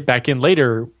they can get back in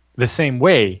later the same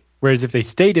way. Whereas if they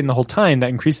stayed in the whole time, that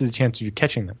increases the chance of you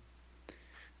catching them.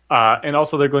 And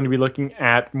also they're going to be looking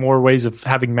at more ways of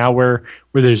having malware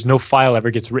where there's no file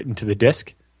ever gets written to the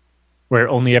disk, where it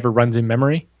only ever runs in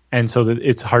memory. And so that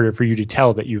it's harder for you to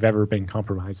tell that you've ever been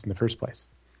compromised in the first place.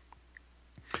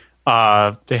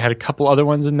 They had a couple other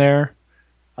ones in there.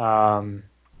 More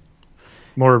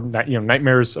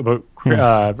nightmares about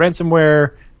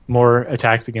ransomware, more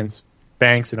attacks against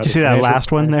banks and other. Did you see that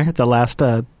last one there? The last,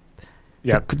 the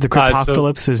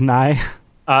cryptocalypse is nigh.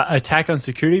 Attack on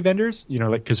security vendors.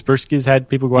 Like Kaspersky's had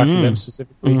people go after them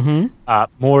specifically.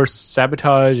 More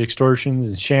sabotage, extortions,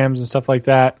 and shams and stuff like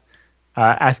that.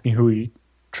 Asking who we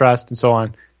trust and so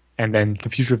on. And then the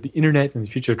future of the internet and the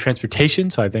future of transportation.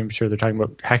 So I'm sure they're talking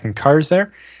about hacking cars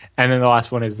there. And then the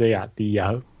last one is the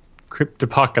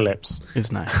cryptopocalypse. It's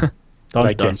nice.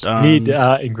 Need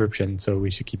encryption, so we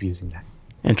should keep using that.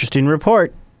 Interesting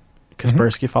report.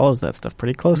 Kaspersky follows that stuff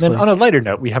pretty closely. And then on a lighter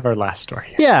note, we have our last story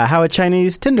here. Yeah, how a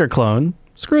Chinese Tinder clone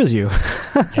screws you.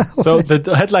 Yes. So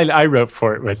the headline I wrote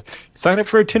for it was, sign up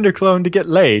for a Tinder clone to get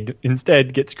laid,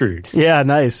 instead get screwed. Yeah,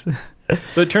 nice.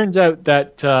 So it turns out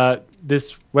that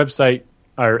this website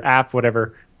or app,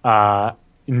 whatever,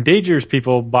 endangers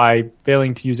people by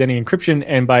failing to use any encryption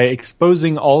and by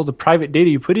exposing all the private data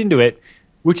you put into it,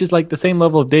 which is like the same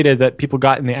level of data that people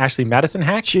got in the Ashley Madison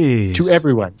hack to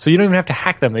everyone. So you don't even have to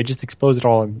hack them. They just expose it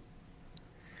all.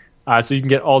 So you can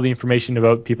get all the information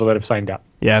about people that have signed up.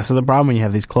 Yeah, so the problem when you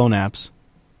have these clone apps,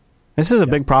 this is a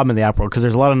big problem in the app world because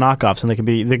there's a lot of knockoffs and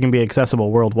they can be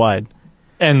accessible worldwide.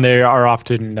 And they are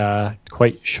often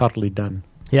quite shoddily done.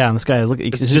 Yeah, and this guy,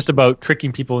 it's just about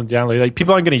tricking people into downloading. Like,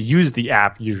 people aren't going to use the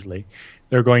app usually.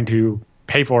 They're going to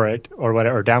pay for it or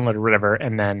whatever, or download it or whatever,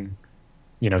 and then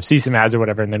see some ads or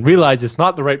whatever, and then realize it's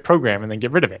not the right program, and then get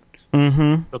rid of it.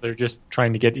 Mm-hmm. So they're just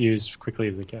trying to get used as quickly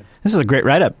as they can. This is a great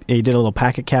write-up. He did a little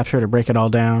packet capture to break it all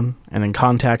down, and then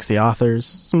contacts the authors.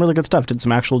 Some really good stuff. Did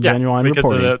some actual genuine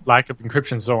reporting. Because of the lack of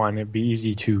encryption and so on, it'd be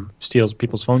easy to steal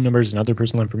people's phone numbers and other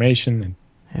personal information, and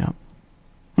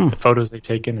the photos they've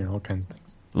taken and all kinds of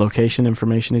things. Location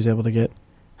information he's able to get.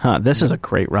 This is a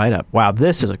great write-up. Wow,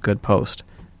 this is a good post.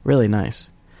 Really nice.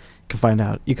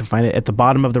 You can find it at the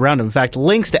bottom of the roundup. In fact,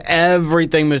 links to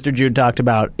everything Mr. Jude talked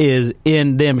about is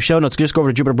in them show notes. Just go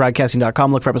over to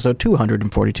jupiterbroadcasting.com, look for episode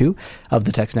 242 of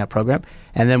the TechSnap program,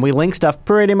 and then we link stuff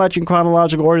pretty much in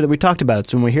chronological order that we talked about it.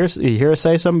 So when you hear us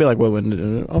say something, be like,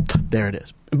 there it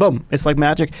is. Boom. It's like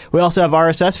magic. We also have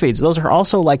RSS feeds. Those are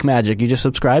also like magic. You just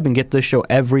subscribe and get this show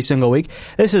every single week.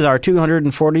 This is our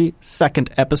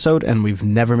 242nd episode, and we've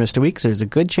never missed a week, so there's a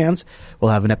good chance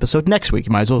we'll have an episode next week.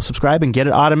 You might as well subscribe and get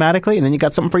it automatically, and then you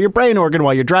got something for your brain organ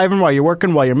while you're driving, while you're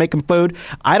working, while you're making food.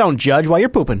 I don't judge while you're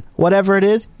pooping. Whatever it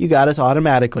is, you got us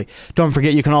automatically. Don't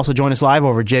forget, you can also join us live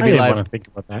over at JB Live. I didn't want to think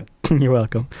about that. You're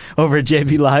welcome. Over at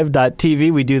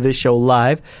jblive.tv, we do this show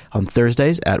live on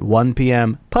Thursdays at 1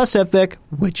 p.m. Pacific,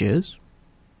 which is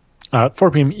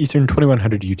 4 p.m. Eastern,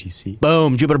 2100 UTC.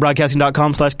 Boom.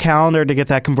 JupiterBroadcasting.com/calendar to get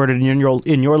that converted in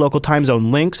your local time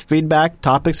zone. Links, feedback,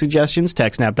 topic suggestions,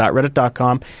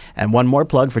 techsnap.reddit.com. And one more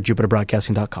plug for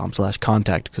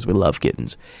JupiterBroadcasting.com/contact, because we love getting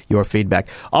your feedback.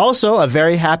 Also, a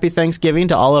very happy Thanksgiving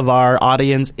to all of our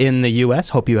audience in the U.S.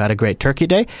 Hope you had a great Turkey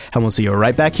Day, and we'll see you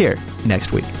right back here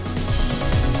next week.